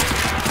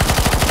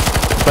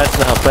 Press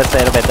now, press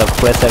elevator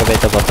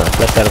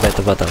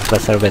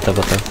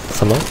button.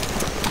 Some more?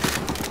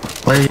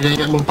 Why you didn't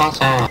get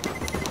Mufasa?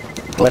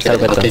 Press Okay,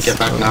 elevator. I'll take it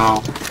back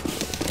now.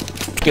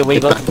 Okay, we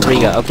Get got back the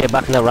trigger. now. Okay,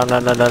 back now, run.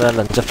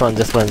 Just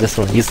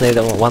run. Use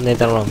neither one,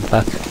 neither run,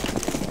 back.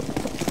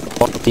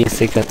 40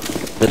 seconds.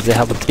 Does they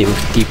have a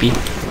TP?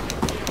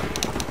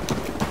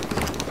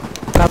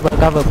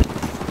 Cover.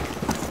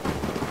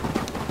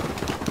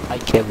 I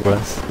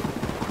cameras.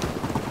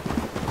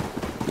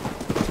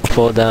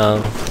 Fall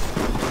down.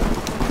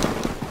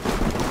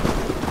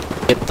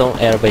 Get on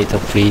elevator,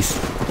 please.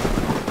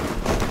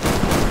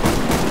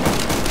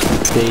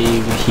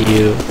 Stay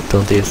here.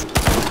 Don't this.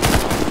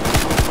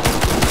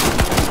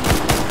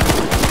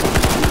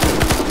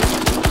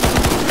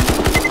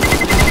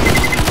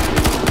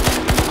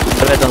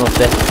 Elevator not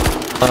there.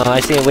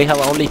 I think we have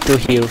only 2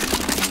 here.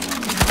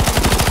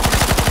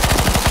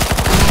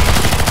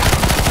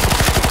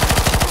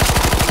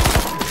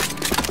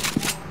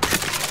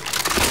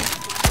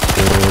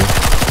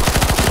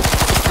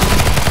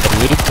 I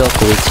need to talk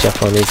with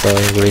Japanese or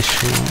English.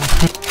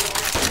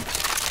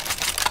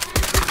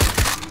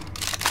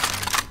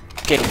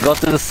 Okay, go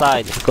to the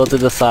side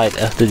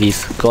after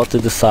this. Go to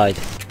the side.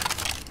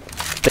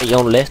 Stay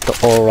on left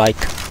or right.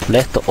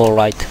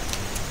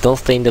 Don't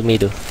stay in the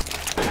middle. Go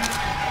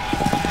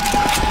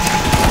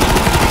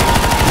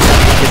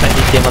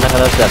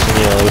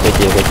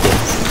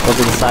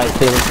to the side,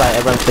 stay on the side,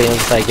 everyone stay on the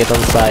side, get on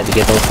the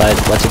side,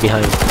 watch it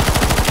behind.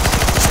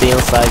 Stay on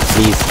the side,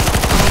 please.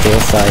 Stay on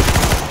the side.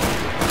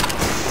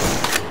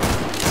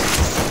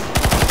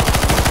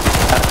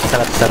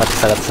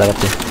 Sarap.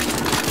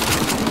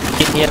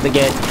 Get near the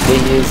gate, they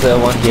use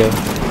one here.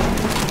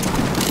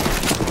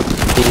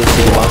 They use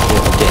one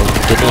here, okay.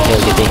 Get in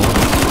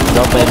here.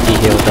 Don't empty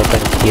here, don't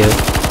empty here.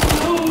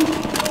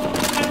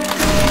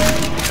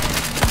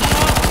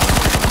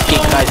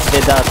 Okay guys, stay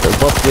that,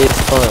 both ways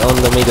on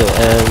the middle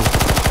and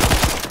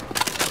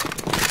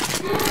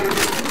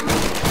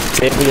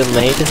save your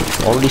nade,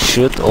 only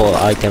shoot or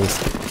items.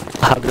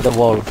 Hug the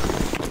wall.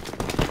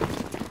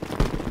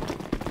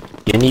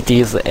 You need to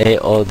use A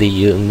or D,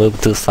 you move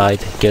to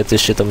side, get to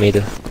shoot the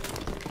middle.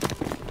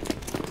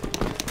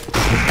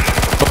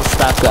 Don't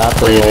stack at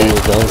the wall,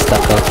 don't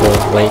stack at the wall.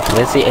 Wait,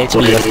 let's see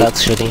HP start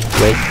shooting,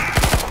 wait.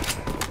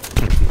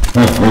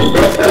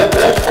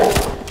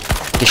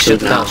 You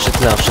shoot now, shoot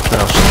now, shoot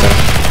now, shoot now.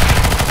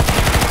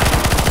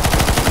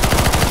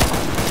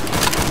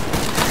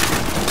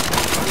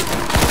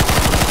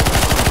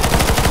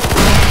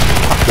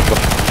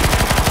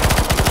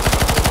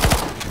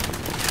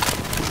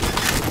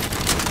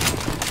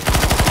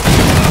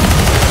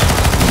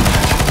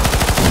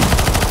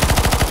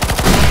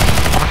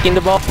 In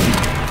the ball.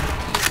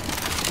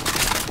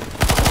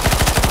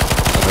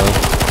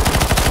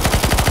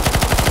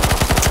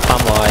 Spam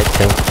more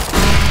item.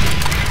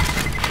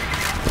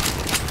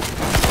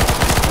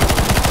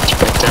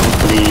 Spec them,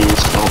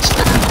 please. Don't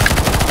stack.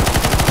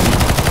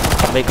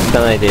 Make a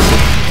idea.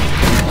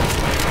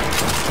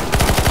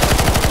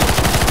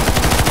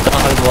 Don't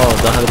hug the wall,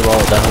 don't hug the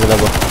wall, don't hug the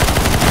wall.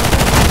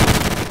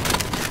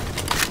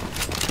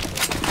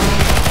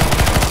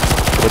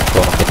 Good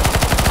ball, okay.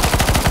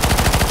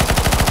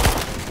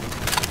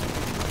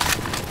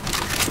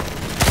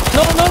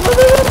 No, no, no, no,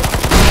 no!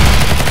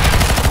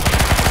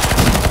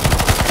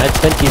 At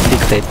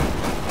 26, 8.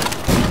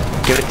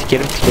 Get it,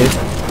 get it, get it.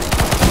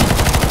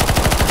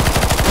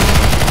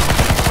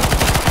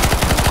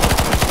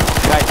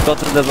 Guys, go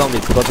to the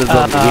zombies, go to the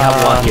zombies. We have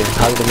one here.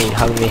 Hug me,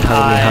 hug me,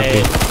 hug me, hug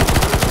me.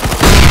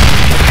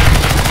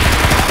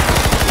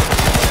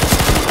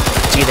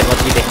 次でも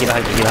次でキル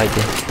入って、キル入って。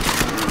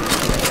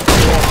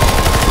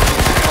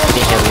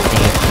Within here, within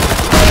here.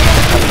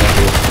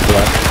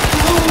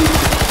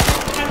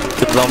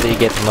 Zombie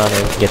get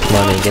money, get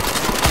money, get.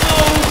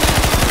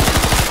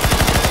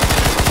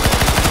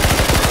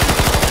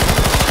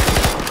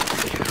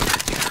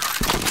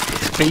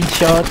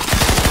 Screenshot.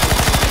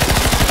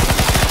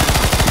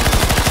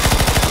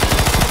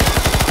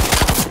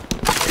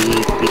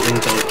 We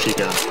didn't go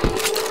trigger.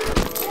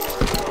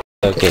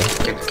 Okay.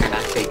 Can I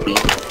take B?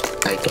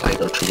 I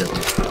go trigger.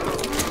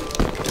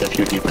 The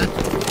few defense.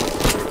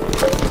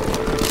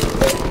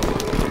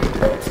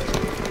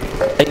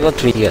 I got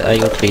trigger, I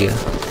got trigger.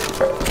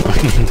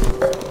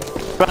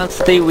 Run,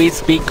 stay with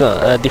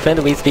speaker, defend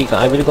with speaker.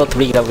 I will go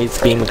trigger with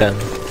spin gun.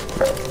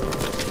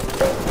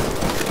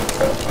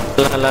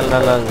 La,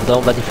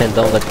 don't defend,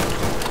 don't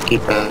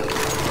keep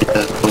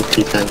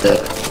defender.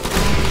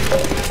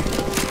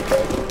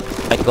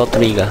 I got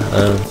trigger,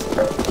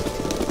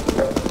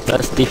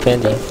 let's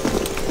defending.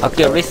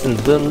 Okay, listen,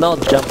 do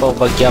not jump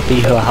over gap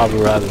if you have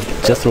run,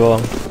 just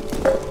run.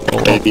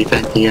 Okay,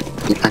 defend here,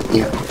 defend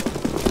here.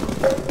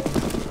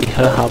 If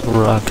you have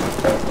run.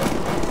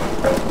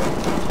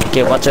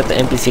 Okay, watch out the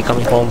NPC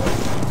coming home.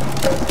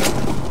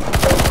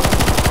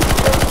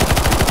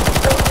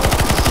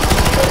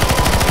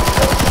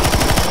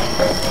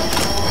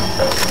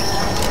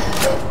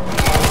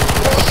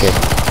 Okay.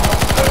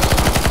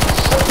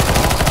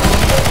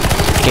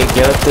 Okay,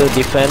 get to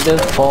defender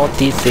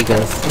 40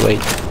 seconds.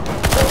 Wait.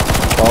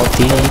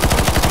 40.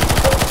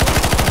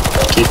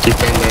 Keep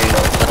defending.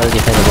 Another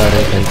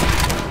defender.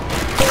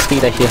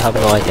 Speed that you have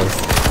no items.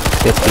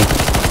 Get speed.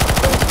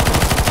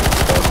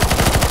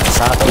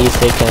 30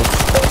 seconds.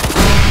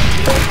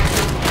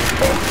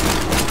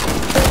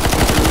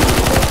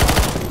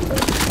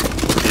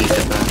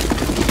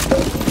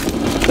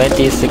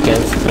 20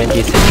 seconds,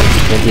 20 seconds,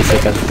 20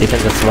 seconds.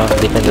 Defend the swamp,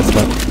 defend the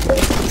swamp.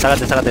 下がっ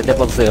て下がって、デ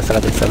ポートするよ、下が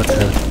って下がって下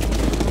がって。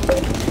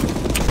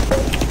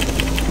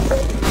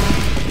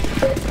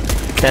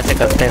10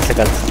 seconds, 10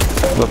 seconds.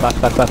 Go back,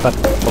 back, back, back.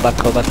 Go back,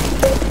 go back.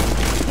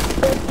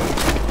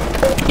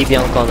 TP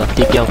on corner,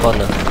 TP on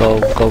corner. Go,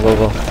 go, go,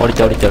 go. 降り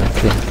て降りて降りて。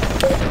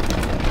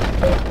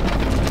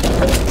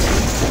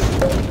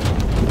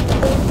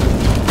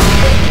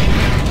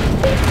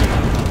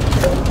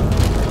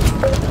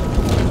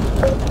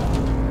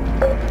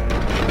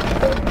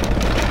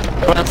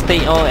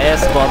Stay on A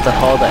spot,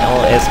 hold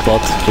on A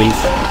spot,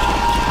 please.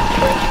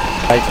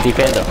 Guys,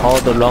 defend,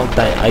 hold a long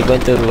time. I'm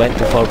going to went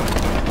for.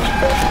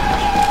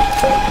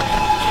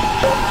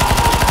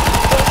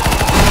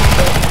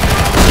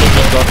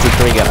 Got to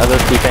trigger. I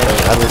was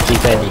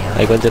defending.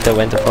 I'm going to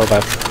went for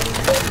back.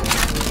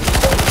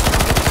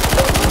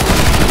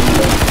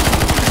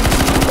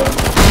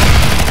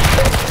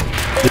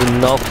 Do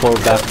not fall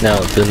back now.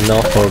 Do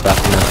not fall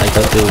back now. I'm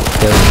going to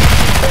kill.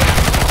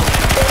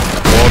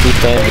 More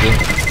defending.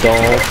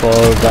 Don't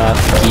fall back,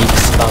 keep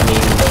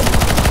spamming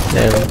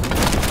them.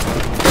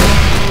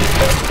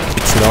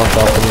 It's not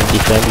opening,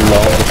 defend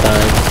long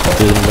time.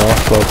 Do not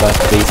fall back,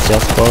 please,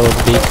 just fall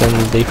beacon,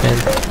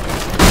 defend.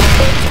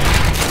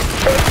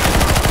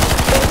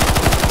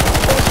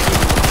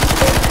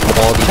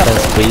 More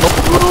defense, please.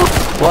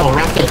 What? Oh,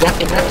 rapid.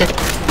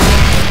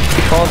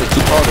 Keep holding,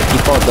 keep holding,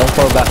 keep holding. Don't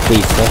fall back,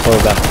 please. Don't fall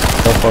back.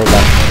 Don't fall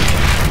back.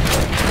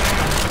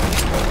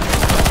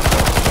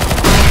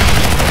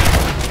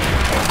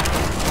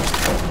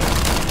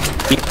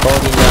 Keep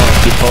holding now,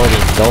 keep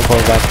holding. Don't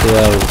fall back too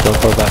early. Don't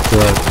fall back too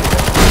early.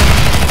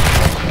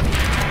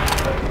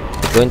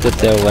 I'm going to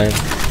tell when.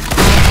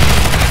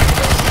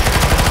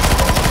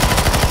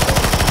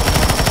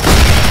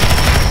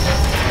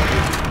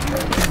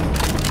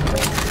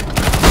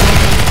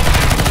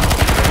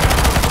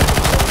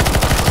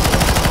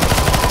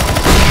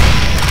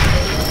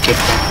 Get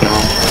back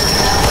now.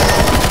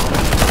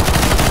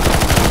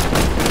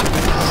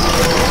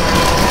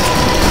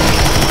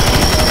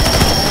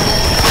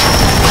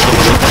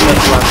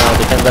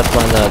 Defend that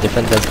one now,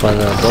 defend that one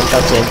now. Don't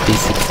touch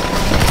NPC.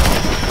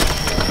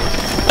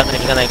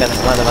 行かない。待て。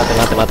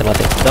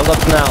Don't go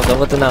to now, don't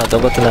go to now,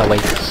 don't go to now,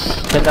 wait.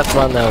 Defend that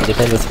one now,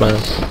 defend this one.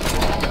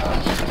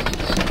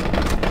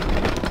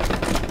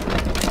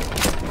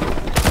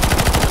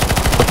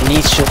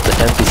 Only shoot the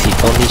NPC,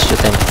 only shoot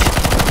NPC.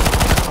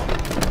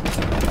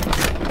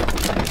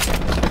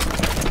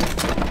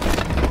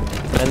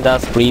 Defend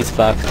us, please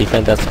back,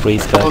 defend us,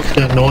 please back.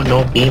 Okay,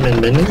 no beam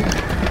and mini?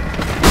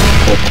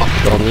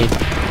 Don't need.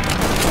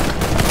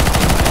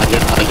 I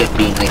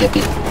get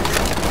beam.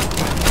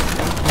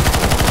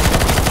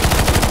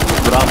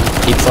 Run,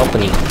 keeps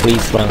opening,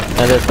 please run.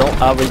 And don't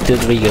hurry to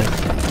trigger.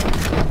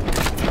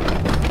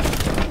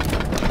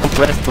 Don't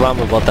press the run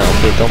button,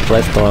 okay, don't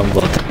press the run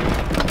button.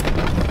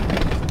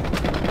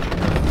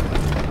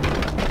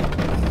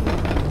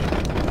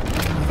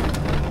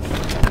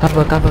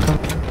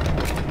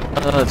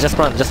 Cover. Just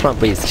run,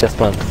 please, just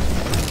run.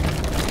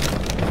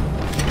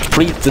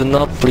 Please do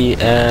not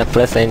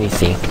press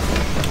anything.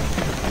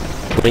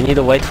 We need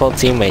to wait for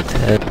teammate.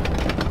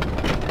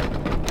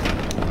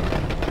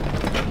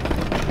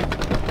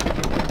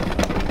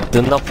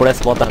 Do not press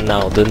button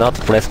now. Do not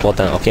press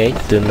button, okay?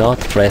 Do not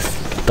press.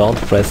 Don't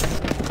press.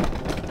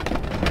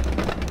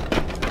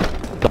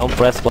 Don't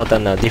press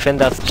button now.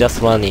 Defenders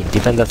just running.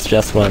 Defenders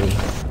just running.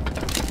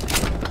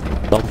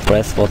 Don't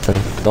press button.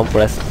 Don't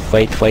press.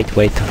 Wait.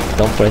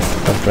 Don't press.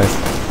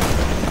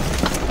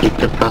 You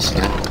can press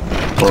now.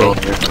 Okay. Or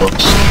your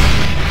toes.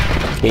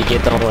 Okay,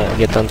 get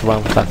on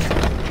run, fuck.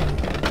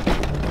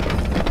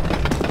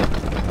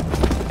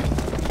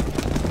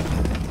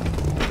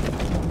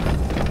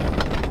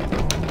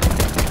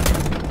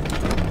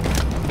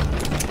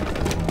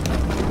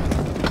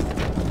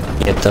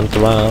 Get on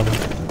run.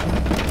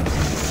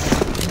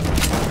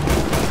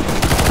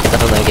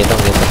 Get on.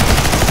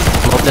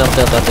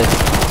 Not it.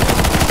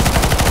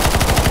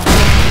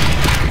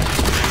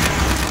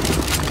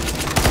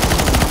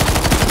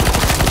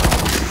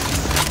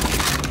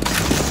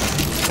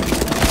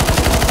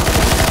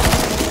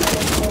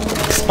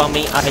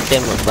 Spamming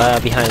item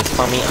behind,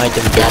 spamming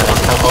item behind.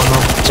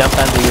 Jump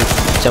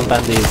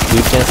and use.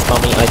 You can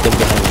spamming item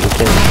behind, you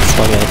can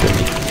spamming item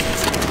behind.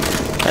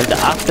 And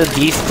after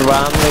this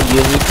run,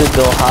 you need to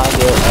go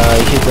harder.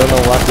 If you don't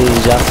know what to do,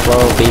 just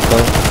follow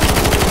beacon.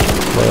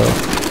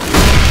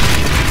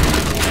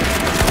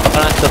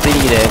 Panorama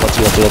UI でこっち。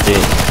ジ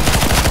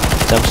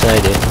ャンプしな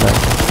いで。こ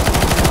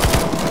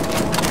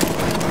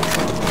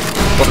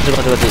っ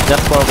ち。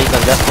Just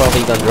follow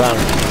beacon, run.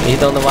 If you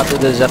don't know what to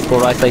do, just go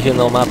right side. If you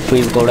know map,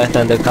 please go left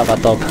and cover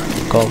top.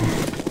 Go.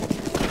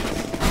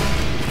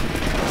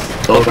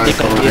 Go right.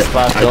 This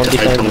fast, don't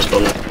defend.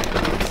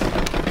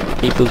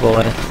 People go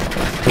right.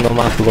 No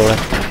map, go right.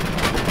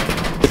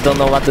 If you don't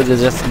know what to do,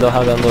 just go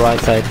hard on the right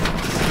side.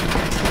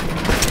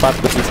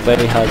 Fast is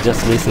very hard,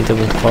 just listen to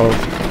me. For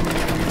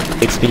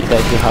XP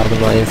that you have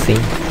no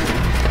anything.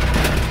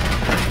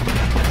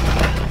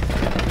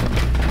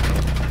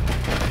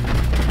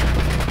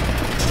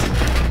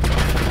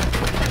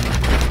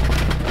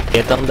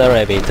 Get on the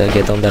elevator,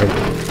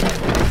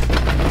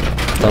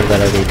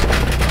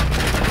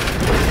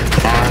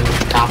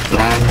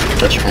 Run,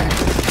 just run.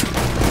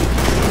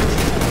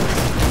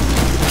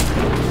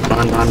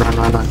 Run.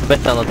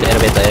 Better not the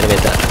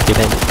elevator,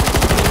 defend.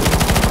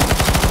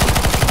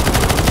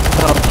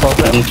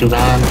 You need to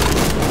run.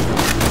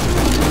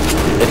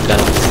 There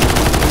comes.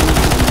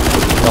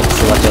 Nox,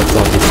 watch out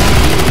zombies.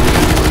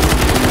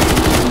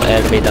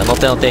 Elevator,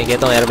 not,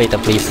 get on elevator,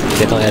 please.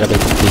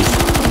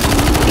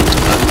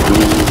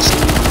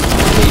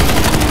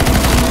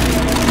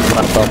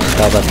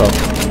 Cover top.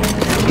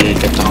 Okay,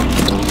 get down.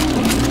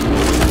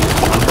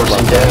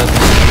 1% dead.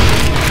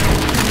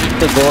 Need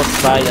to go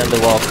side and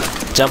walk.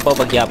 Jump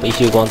over gap if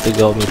you want to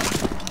go mid.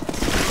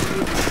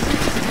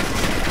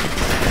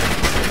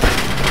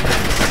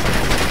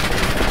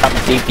 Up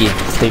TP,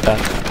 stay back.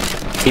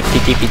 TP.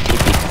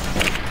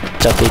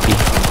 Just TP.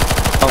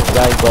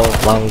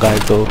 One guy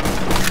go.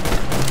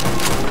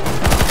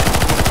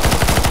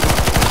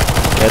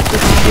 Get the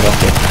TP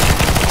rocket.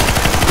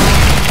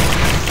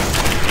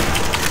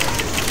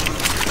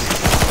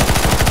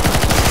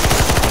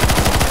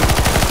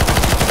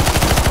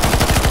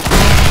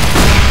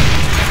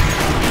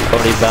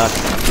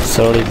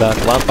 Slowly back.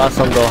 One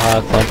person door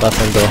hug.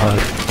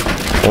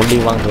 Only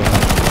one door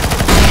hug.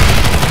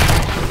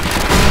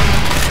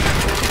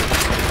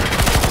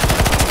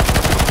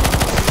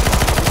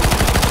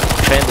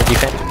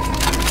 Defend.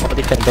 Oh,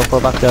 defend. Don't go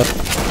back there.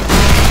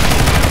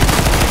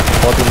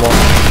 40 more.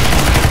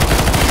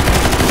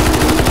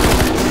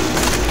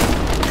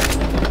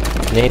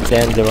 Nate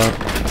and the run.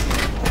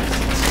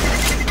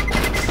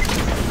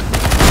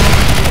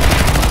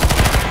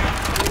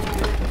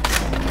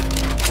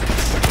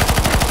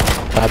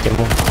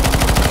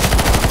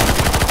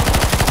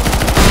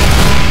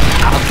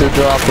 After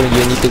drop, you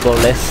need to go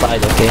left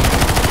side, okay?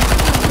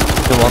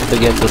 If you want to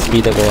get the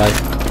speed, go right.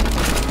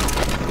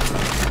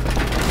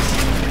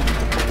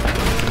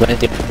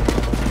 20.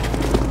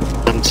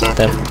 10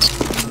 seconds.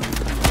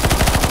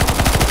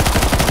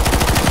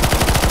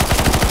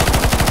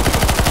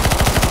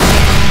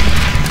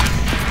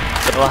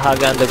 Go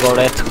hug and go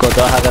left, go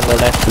hug and go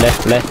left.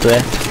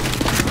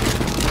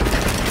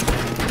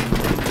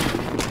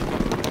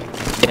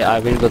 Yeah, I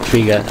will go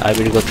trigger.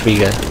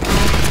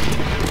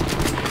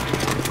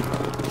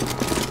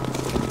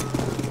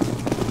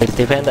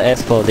 Defend the A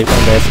spot,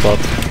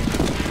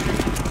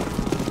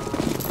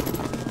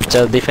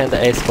 Just defend the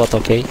A spot,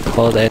 okay?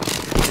 Hold it.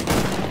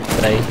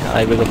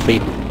 I will go free.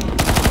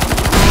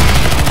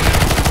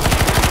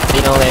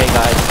 Stay on A,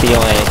 guys, stay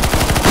on A.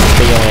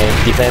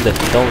 Defend it.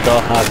 Don't do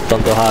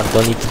hard,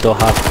 don't need to do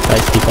hard.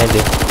 Guys, defend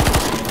it.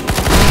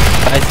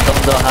 Guys,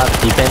 don't do hard,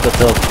 defend the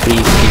top,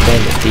 please,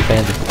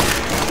 defend it.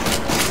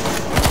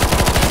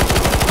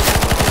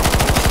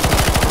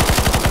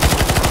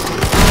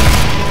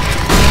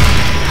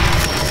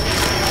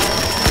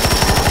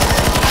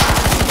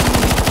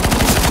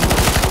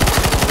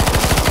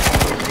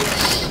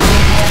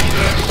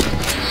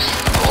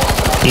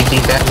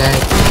 Keep that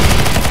leg.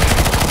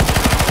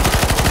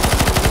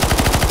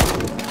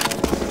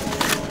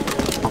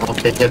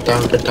 Okay, get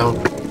down.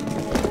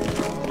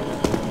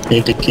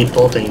 Need to keep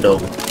holding though.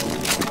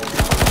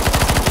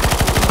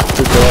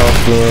 To drop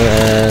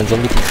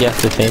zombie TP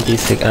after 30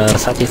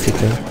 seconds.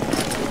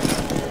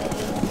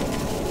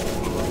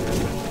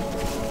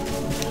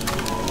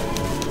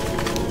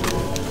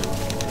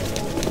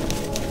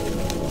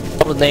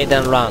 All nade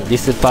and run.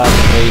 This is part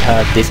very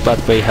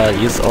hard.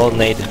 Use all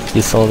nade.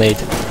 Use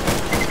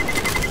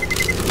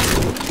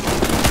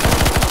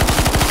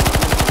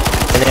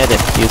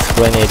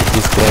grenade.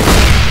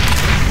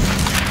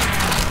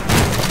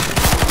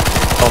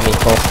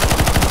 Home.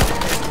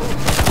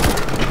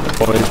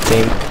 For the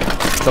team.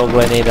 Use all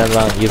grenade and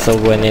run.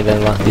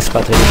 This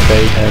battle is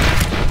very hard.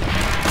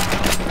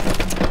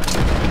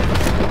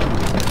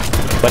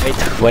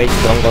 Wait,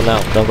 don't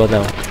go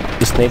now.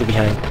 Use nade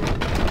behind.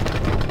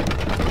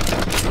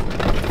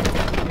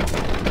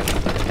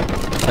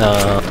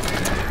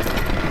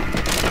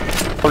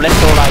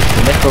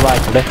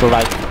 Left or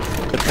right.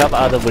 Cover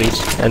out the bridge.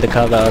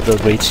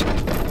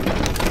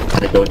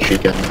 I go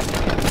trigger.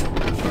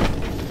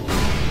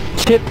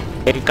 Shit!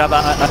 I cover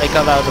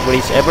out the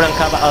bridge. Everyone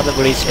cover out the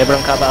bridge.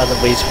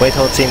 Wait,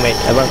 hold teammate.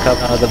 Everyone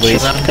cover out the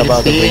bridge.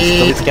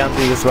 Zombies can't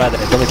use radar.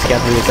 Everyone go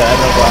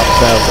up.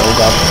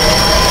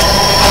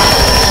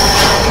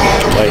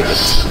 Wait.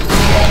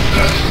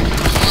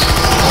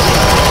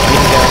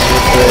 Green gun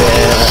with the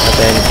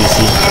NPC.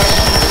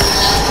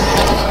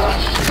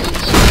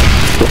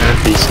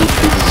 NPC.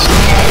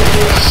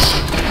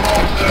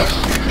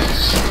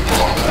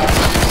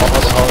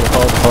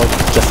 Hold.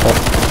 Just hold.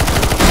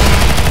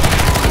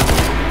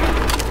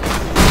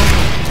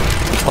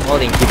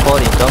 Keep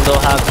holding. Don't go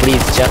hard,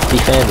 please. Just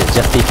defend.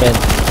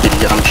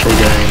 I'm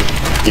triggering.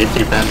 Keep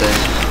defending.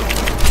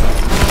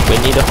 We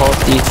need a hold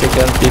 30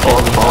 seconds. Defend 40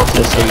 seconds.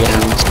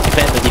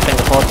 Defend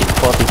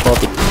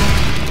 40.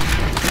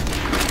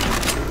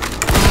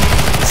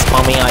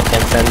 Spamming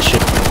items and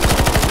shoot.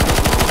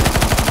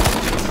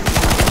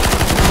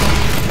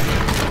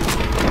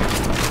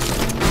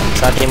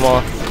 Start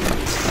more.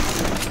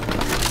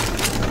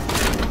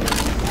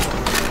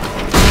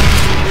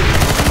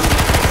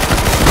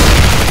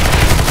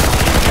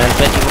 And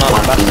 20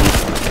 more back.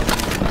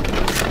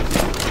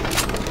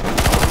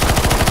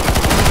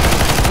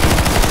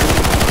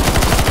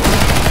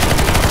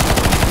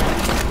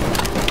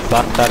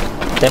 Back.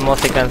 10 more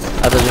seconds.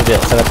 あと10秒。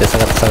下がって。One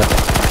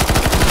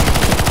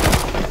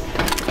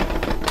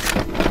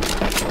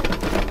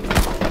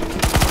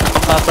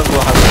person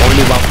will have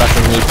only one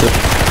person need to.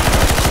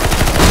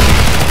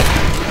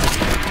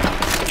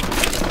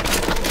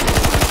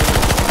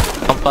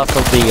 One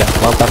person trigger.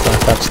 One person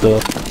touch the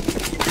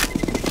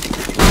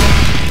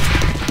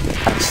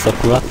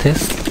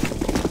gratis.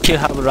 If you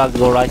have rug,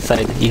 go right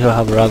side.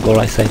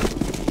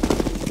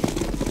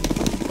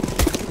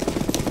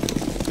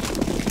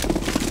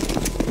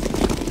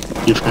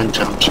 Different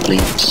jumps,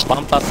 please.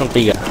 One person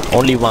trigger.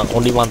 Only one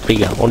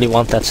trigger. Only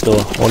one touch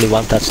door.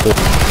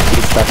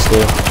 Please touch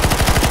door.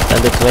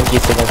 And the 20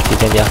 seconds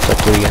defend after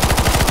trigger.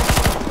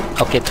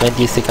 Okay,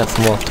 20 seconds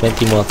more.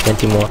 20 more.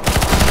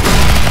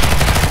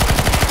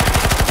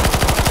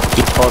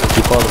 Keep holding.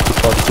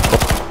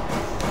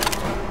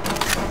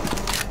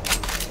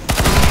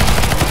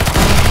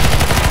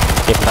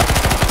 Get back.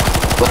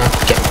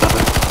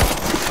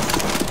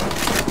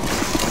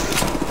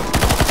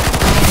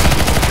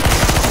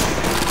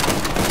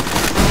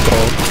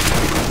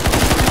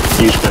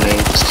 Use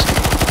grenades,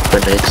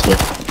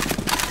 yeah.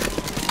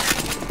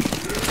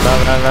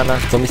 Run.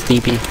 Zombies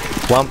TP.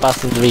 One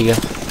person trigger.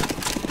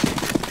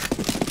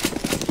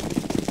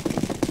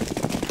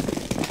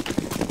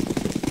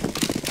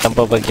 Jump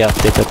over gap,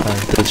 take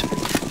advantage.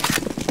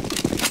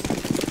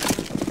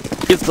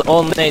 It's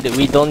all nade,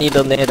 we don't need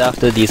a nade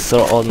after this,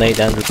 so all nade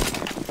and...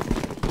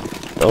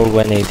 Or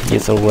grenade,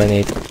 yes, or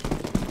grenade.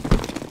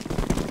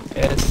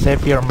 Yeah,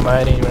 save your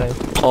money, right?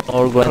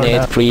 Or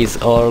grenade, please,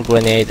 or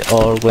grenade.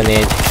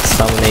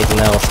 Spam nade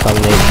now, spam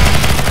nade.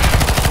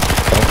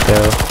 Don't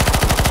care.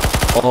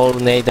 All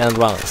nade and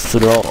run,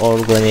 throw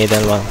all grenade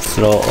and run,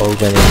 throw all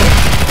grenade.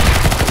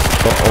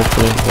 Go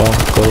open, one,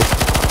 go.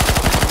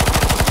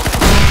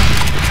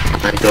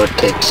 I go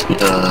take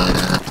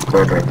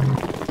border.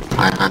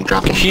 I'm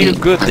dropping. If you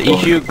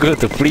good,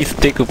 please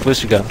take a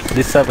push gun.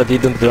 This server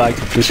didn't like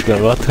push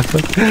gun, what?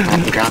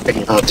 I'm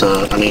dropping out,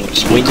 we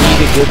need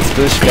a good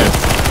push gun.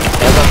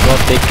 Ever go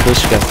take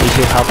push gun if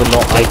you have no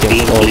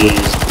items or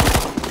please.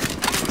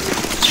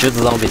 Shoot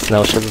zombies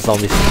now, shoot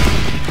zombies.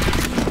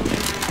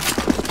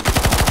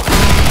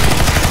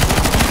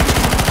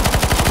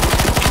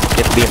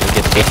 Get beam.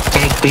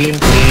 Take beam,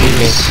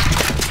 please.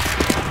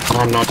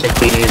 Oh no, take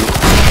beam.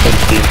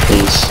 Take beam,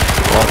 please.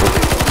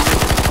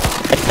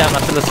相手はま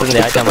っすぐ進んで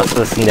奥行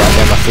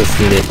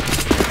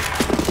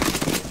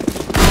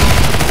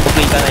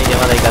かないで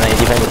まだ行かない。デ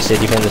ィフェンドし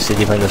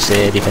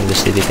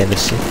て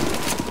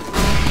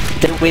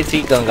Take with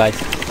recon guys.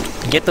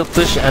 Get a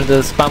push and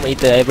spam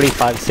it every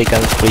 5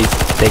 seconds please.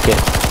 Take it.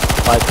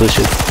 5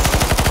 pushes.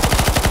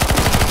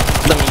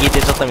 ちょ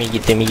っと右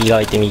行って右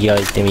側行って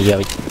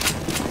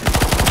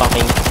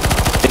Spamming.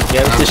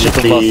 Get to shoot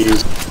the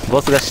boss.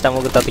 ボスが下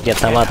潜った時は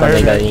弾当たんな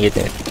いから逃げ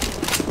て。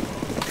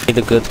Need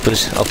a good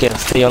push. Okay,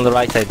 stay on the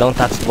right side. Don't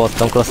touch the boss.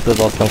 Don't cross the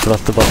boss.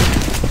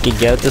 Okay,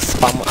 get to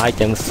spam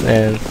items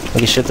and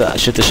okay, shoot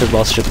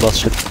boss.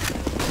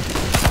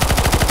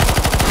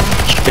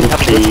 We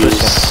have good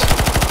push.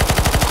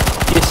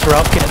 It's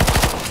rocket.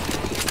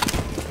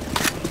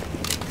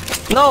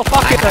 No,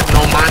 fuck I it. have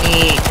no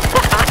money.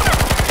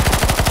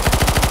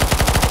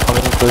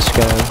 Coming push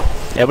gun.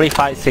 Every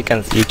 5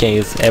 seconds you can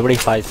use. Every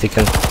 5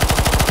 seconds.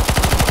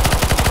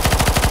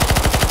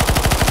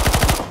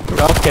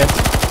 Rocket.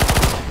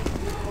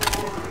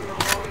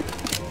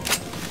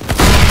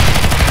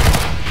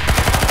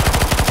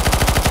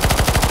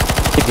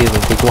 Take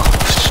one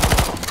push.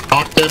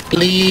 Doctor,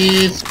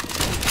 please.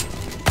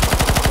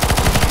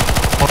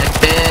 Like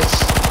this.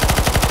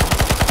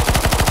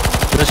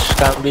 Push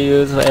can be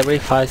used every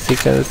 5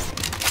 seconds.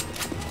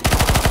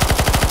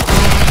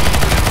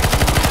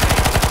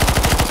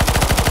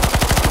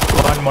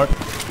 One more.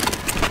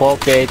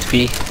 4k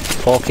HP.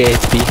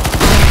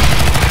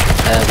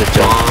 And good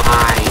job.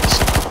 Nice.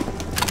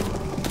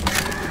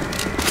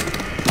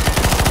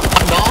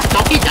 Oh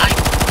no, he died.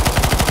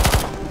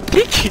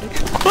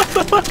 What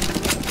the fuck?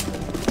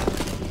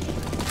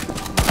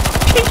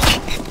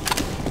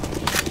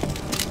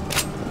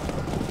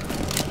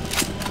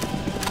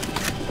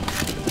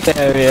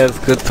 There he is,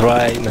 good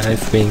try,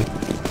 nice win.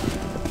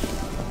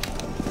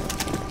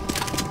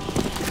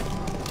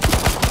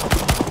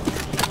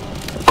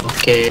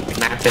 Okay,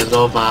 map is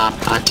over.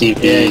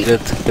 RTV. Yeah,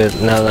 good.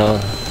 No,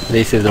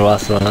 this is the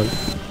last round.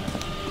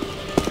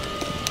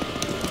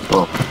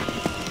 Oh.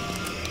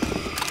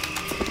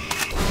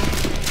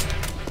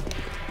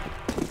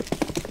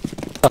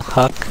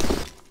 Fuck.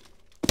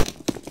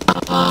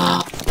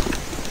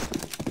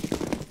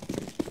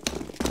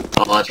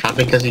 Oh, it's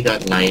probably because he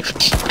got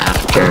knifed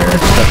after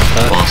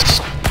boss.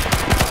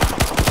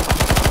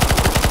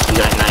 He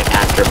got knifed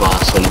after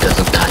boss, so he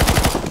doesn't die.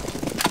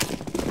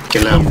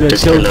 Kill him,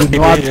 just kill him.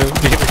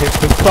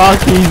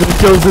 Fuck, he's the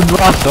chosen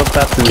one. Don't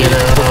have to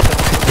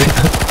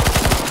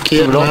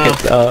Kill him.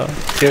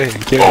 Kill him.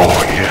 Kill him.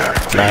 Oh yeah.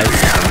 Nice.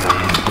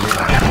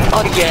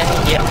 Oh yeah.